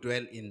you who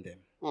dwell in them.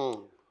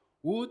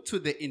 Woe to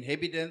the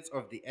inhabitants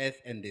of the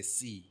earth and the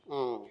sea.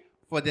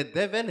 For the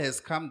devil has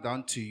come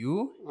down to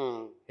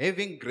you,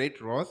 having great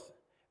wrath,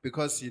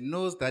 because he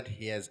knows that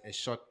he has a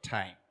short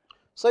time.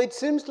 So it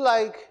seems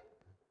like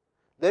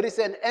there is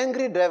an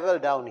angry devil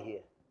down here.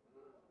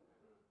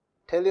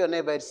 Tell your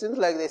neighbor, it seems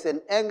like there's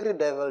an angry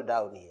devil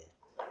down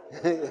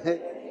here.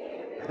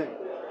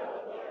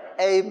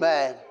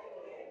 Amen.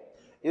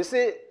 You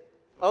see,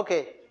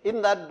 okay,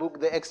 in that book,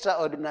 The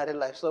Extraordinary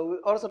Life, so we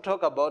also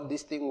talk about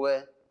this thing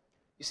where,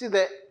 you see,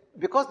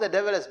 because the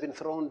devil has been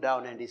thrown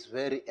down and is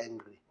very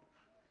angry,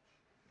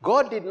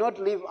 God did not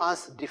leave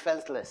us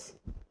defenseless.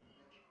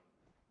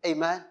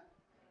 Amen.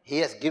 He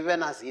has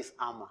given us his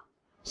armor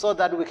so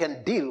that we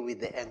can deal with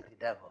the angry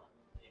devil.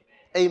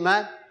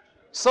 Amen.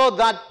 So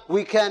that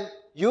we can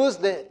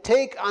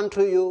take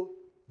unto you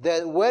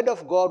the word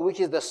of God, which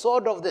is the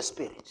sword of the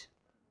Spirit.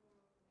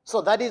 So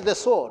that is the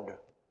sword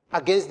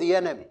against the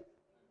enemy.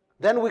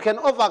 Then we can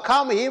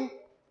overcome him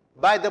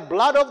by the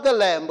blood of the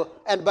Lamb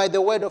and by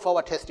the word of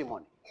our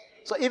testimony.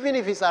 So even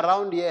if he's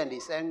around here and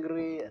he's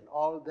angry and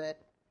all that,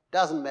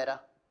 doesn't matter.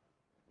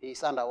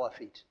 He's under our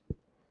feet.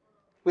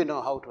 We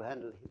know how to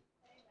handle him.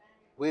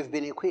 We've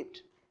been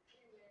equipped.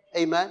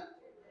 Amen.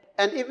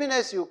 And even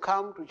as you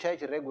come to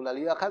church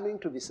regularly, you are coming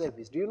to be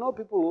serviced. Do you know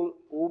people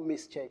who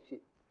miss church?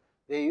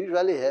 They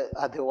usually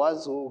are the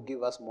ones who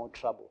give us more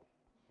trouble.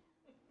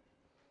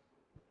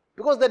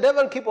 Because the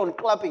devil keep on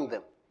clapping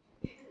them.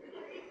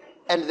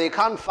 And they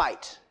can't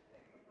fight.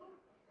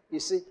 You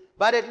see?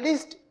 But at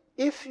least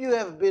if you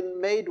have been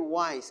made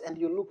wise and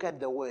you look at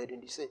the word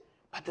and you say,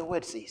 but the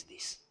word says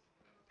this.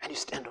 And you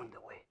stand on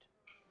the word.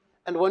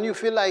 And when you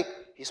feel like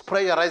he's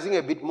pressurizing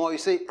a bit more, you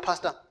say,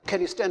 Pastor, can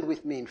you stand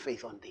with me in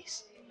faith on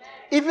this? Amen.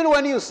 Even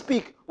when you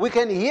speak, we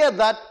can hear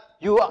that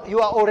you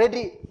are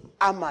already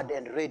armored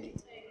and ready.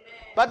 Amen.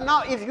 But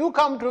now if you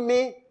come to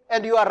me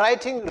and you are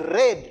writing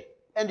red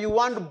and you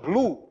want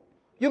blue,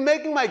 you're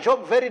making my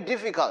job very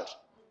difficult.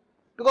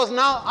 Because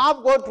now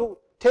I've got to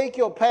take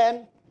your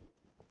pen.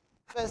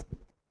 First,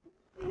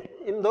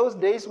 in those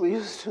days we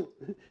used to...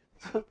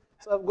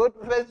 So I've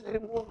got to first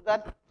remove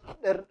that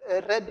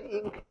red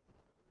ink.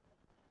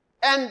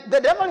 And the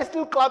devil is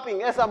still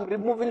clapping as I'm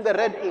removing the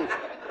red ink.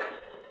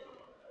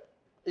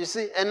 You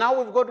see, and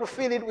now we've got to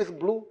fill it with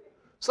blue,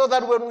 so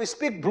that when we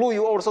speak blue,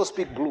 you also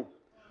speak blue.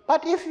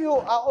 But if you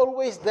are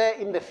always there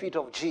in the feet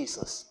of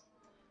Jesus,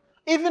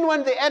 even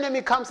when the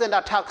enemy comes and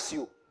attacks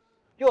you,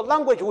 your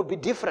language would be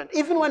different.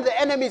 Even when the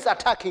enemy is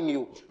attacking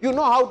you, you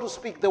know how to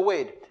speak the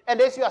word.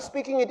 And as you are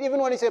speaking it, even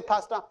when you say,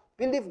 Pastor,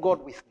 believe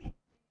God with me.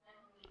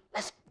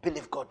 Let's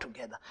believe God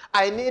together.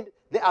 I need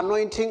the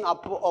anointing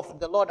of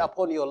the Lord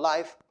upon your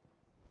life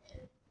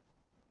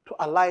to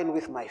align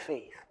with my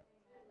faith.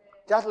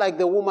 Just like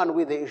the woman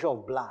with the issue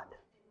of blood.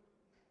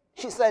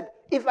 She said,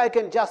 if I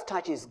can just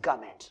touch his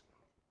garment,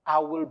 I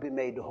will be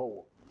made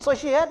whole. So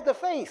she had the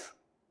faith.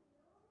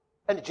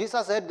 And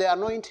Jesus had the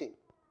anointing.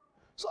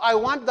 So I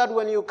want that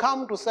when you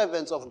come to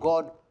servants of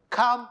God,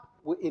 come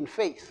in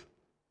faith.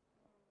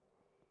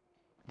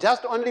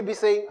 Just only be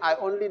saying, I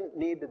only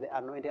need the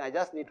anointing. I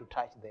just need to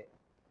touch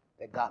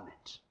the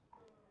garment.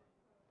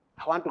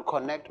 I want to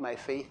connect my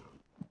faith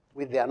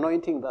with the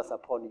anointing that's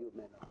upon you,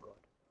 men of God.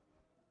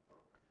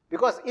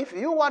 Because if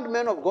you want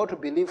men of God to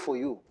believe for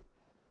you,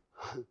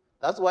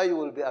 that's why you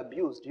will be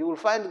abused. You will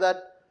find that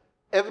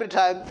every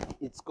time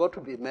it's got to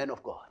be men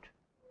of God.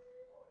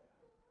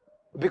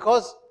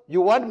 Because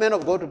you want men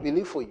of God to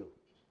believe for you.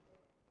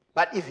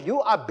 But if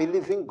you are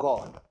believing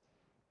God,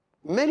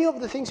 many of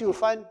the things you will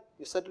find,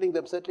 you're settling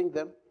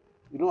them.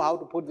 You know how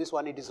to put this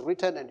one. It is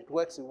written and it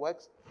works.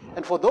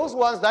 And for those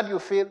ones that you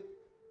feel,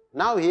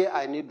 now here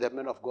I need the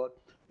men of God.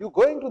 You're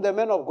going to the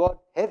men of God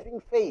having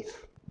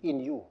faith in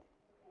you.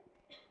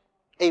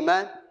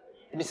 Amen?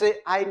 And you say,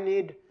 I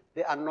need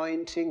the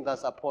anointing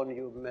that's upon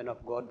you, men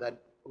of God, that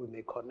we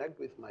may connect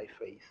with my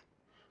faith.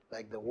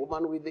 Like the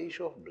woman with the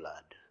issue of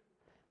blood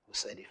who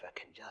said, if I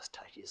can just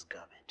touch his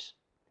garment,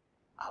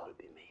 I will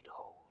be made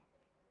whole.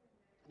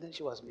 And then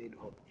she was made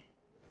whole.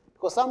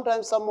 Because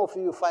sometimes some of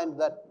you find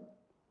that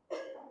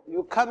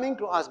you're coming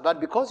to us,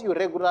 but because you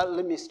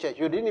regularly miss church,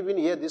 you didn't even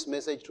hear this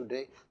message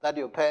today, that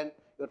your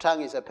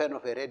tongue is a pen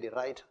of a ready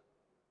writer.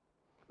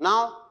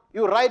 Now,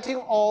 you're writing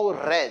all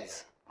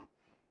reds,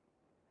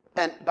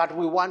 but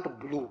we want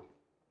blue.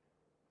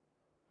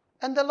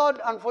 And the Lord,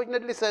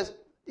 unfortunately, says,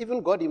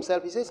 even God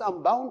himself, he says,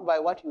 I'm bound by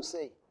what you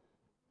say.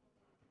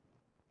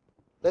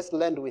 Let's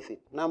land with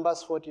it.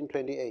 Numbers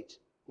 14:28,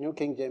 New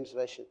King James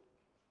Version.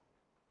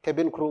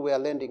 Cabin crew, we are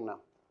landing now.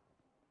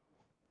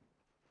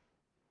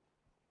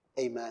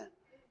 Amen.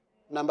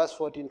 Numbers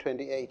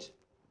 14:28,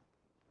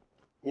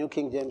 New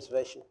King James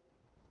Version.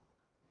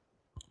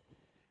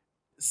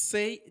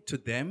 Say to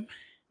them,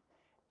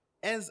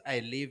 as I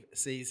live,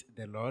 says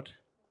the Lord,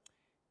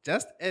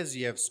 just as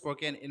you have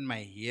spoken in my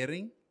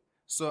hearing,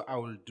 so I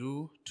will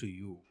do to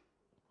you.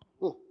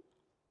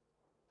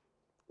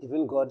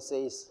 Even God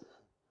says,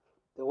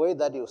 the way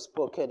that you've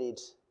spoken it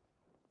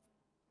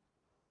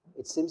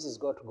seems it's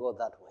got to go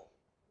that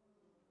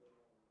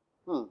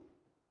way.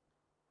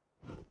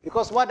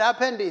 Because what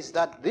happened is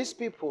that these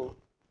people,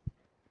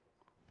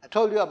 I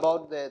told you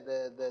about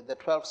the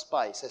 12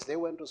 spies as they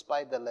went to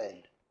spy the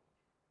land.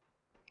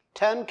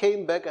 10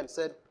 came back and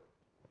said,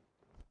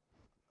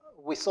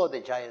 we saw the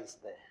giants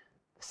there,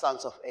 the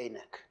sons of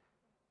Anak.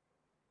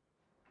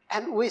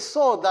 And we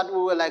saw that we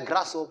were like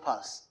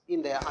grasshoppers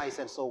in their eyes,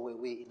 and so were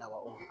we in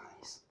our own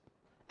eyes.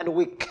 And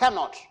we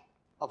cannot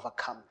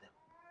overcome them.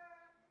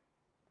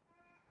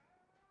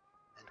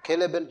 And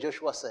Caleb and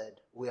Joshua said,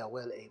 we are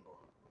well able.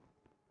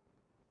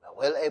 We are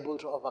well able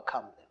to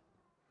overcome them.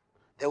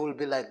 They will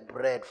be like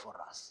bread for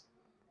us.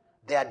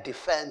 Their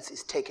defense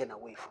is taken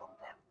away from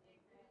them.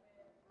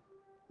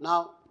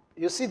 Now,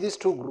 you see these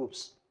two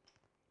groups.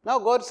 Now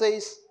God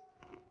says,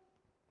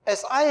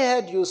 as I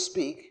heard you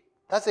speak,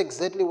 that's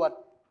exactly what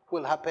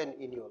will happen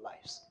in your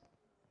lives.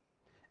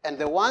 And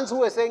the ones who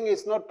were saying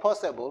it's not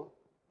possible,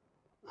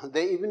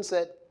 they even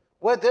said,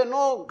 were there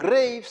no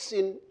graves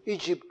in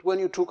Egypt when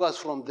you took us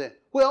from there?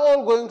 We are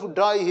all going to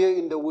die here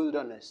in the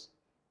wilderness.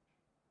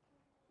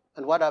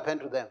 And what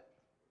happened to them?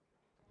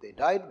 They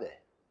died there.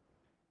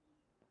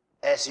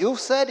 As you've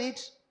said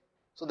it,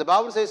 so the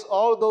Bible says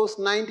all those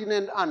 19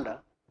 and under,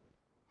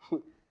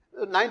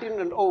 19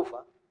 and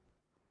over,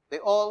 they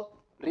all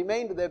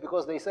remained there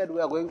because they said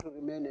we are going to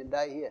remain and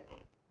die here.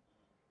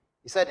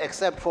 He said,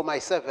 except for my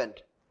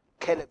servant,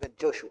 Caleb and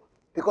Joshua,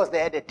 because they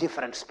had a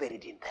different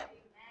spirit in them.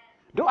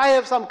 Do I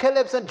have some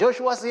Calebs and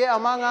Joshuas here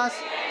among us?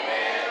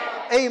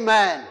 Amen.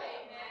 Amen.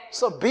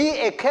 So be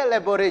a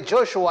Caleb or a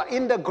Joshua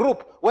in the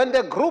group. When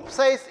the group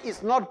says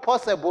it's not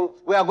possible,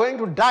 we are going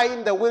to die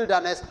in the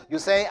wilderness, you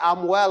say,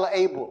 I'm well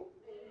able.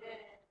 Amen.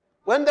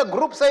 When the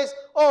group says,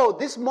 oh,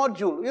 this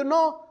module, you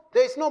know,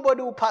 there is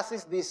nobody who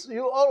passes this. We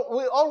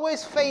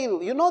always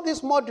fail. You know this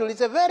module,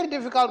 it's a very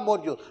difficult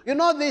module. You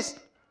know this,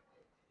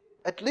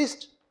 at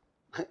least,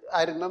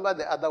 I remember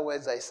the other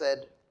words I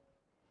said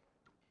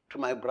to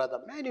my brother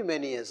many,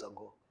 many years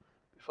ago,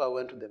 before I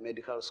went to the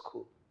medical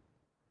school.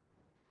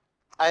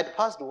 I had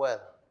passed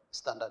well,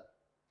 standard.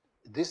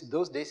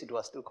 Those days it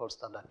was still called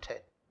standard 10,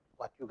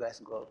 what you guys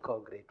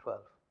call grade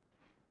 12.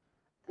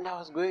 And I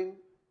was going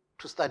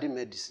to study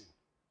medicine.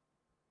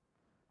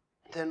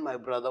 Then my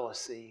brother was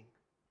saying,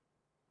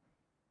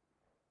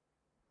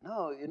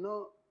 no, you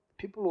know,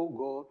 people who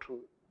go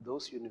to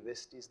those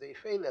universities, they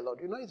fail a lot.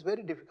 You know, it's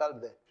very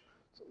difficult there.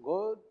 So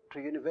go to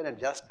university and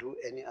just do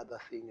any other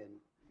thing, and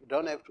you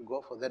don't have to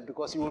go for that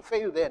because you will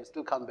fail there and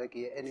still come back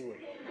here anyway.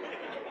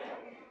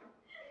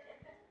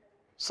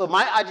 So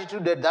my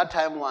attitude at that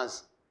time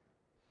was,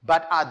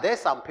 but are there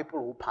some people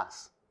who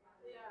pass?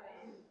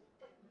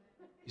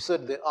 He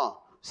said they are.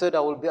 He said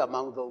I will be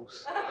among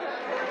those.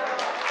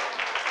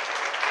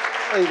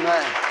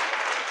 Amen.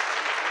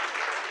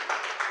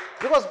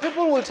 Because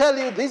people will tell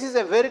you this is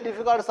a very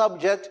difficult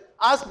subject.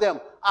 Ask them,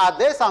 Are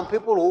there some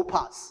people who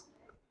pass?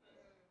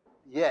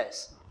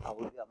 Yes, I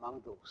will be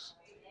among those.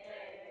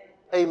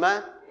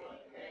 Amen.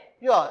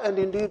 Yeah, and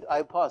indeed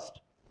I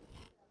passed.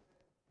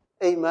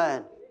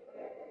 Amen.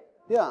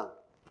 Yeah.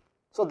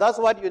 So that's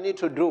what you need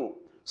to do.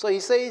 So he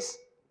says,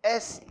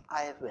 as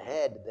I have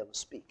heard them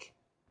speak.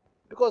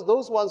 Because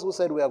those ones who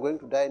said we are going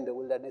to die in the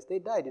wilderness, they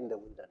died in the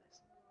wilderness.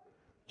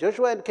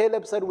 Joshua and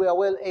Caleb said we are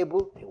well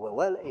able. They were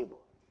well able.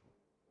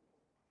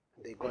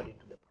 They got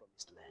into the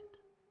promised land.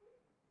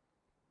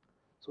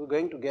 So we're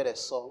going to get a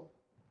song.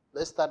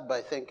 Let's start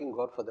by thanking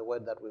God for the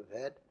word that we've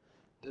heard.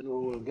 Then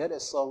we will get a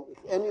song.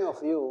 If any of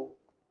you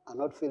are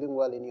not feeling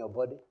well in your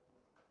body,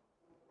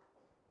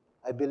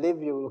 I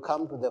believe you will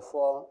come to the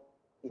fore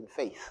in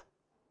faith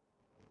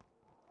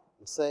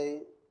and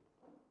say,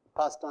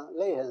 Pastor,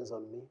 lay hands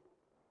on me.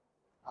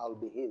 I'll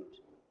be healed.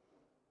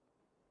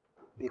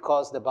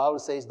 Because the Bible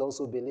says those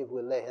who believe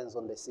will lay hands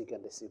on the sick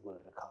and the sick will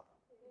recover.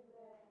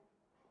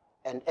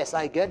 And as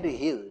I get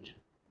healed,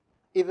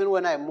 even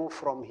when I move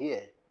from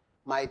here,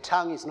 my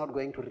tongue is not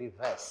going to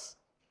reverse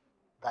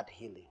that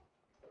healing.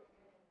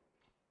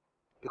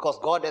 Because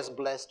God has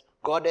blessed,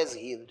 God has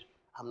healed,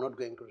 I'm not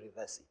going to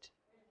reverse it.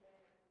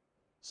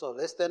 So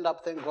let's stand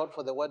up, thank God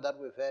for the word that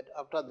we've heard.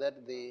 After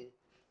that, the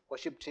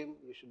worship team,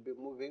 you should be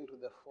moving to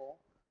the fore.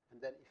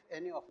 And then if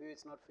any of you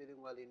is not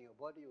feeling well in your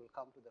body, you will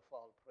come to the fore,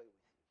 I'll pray with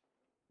you.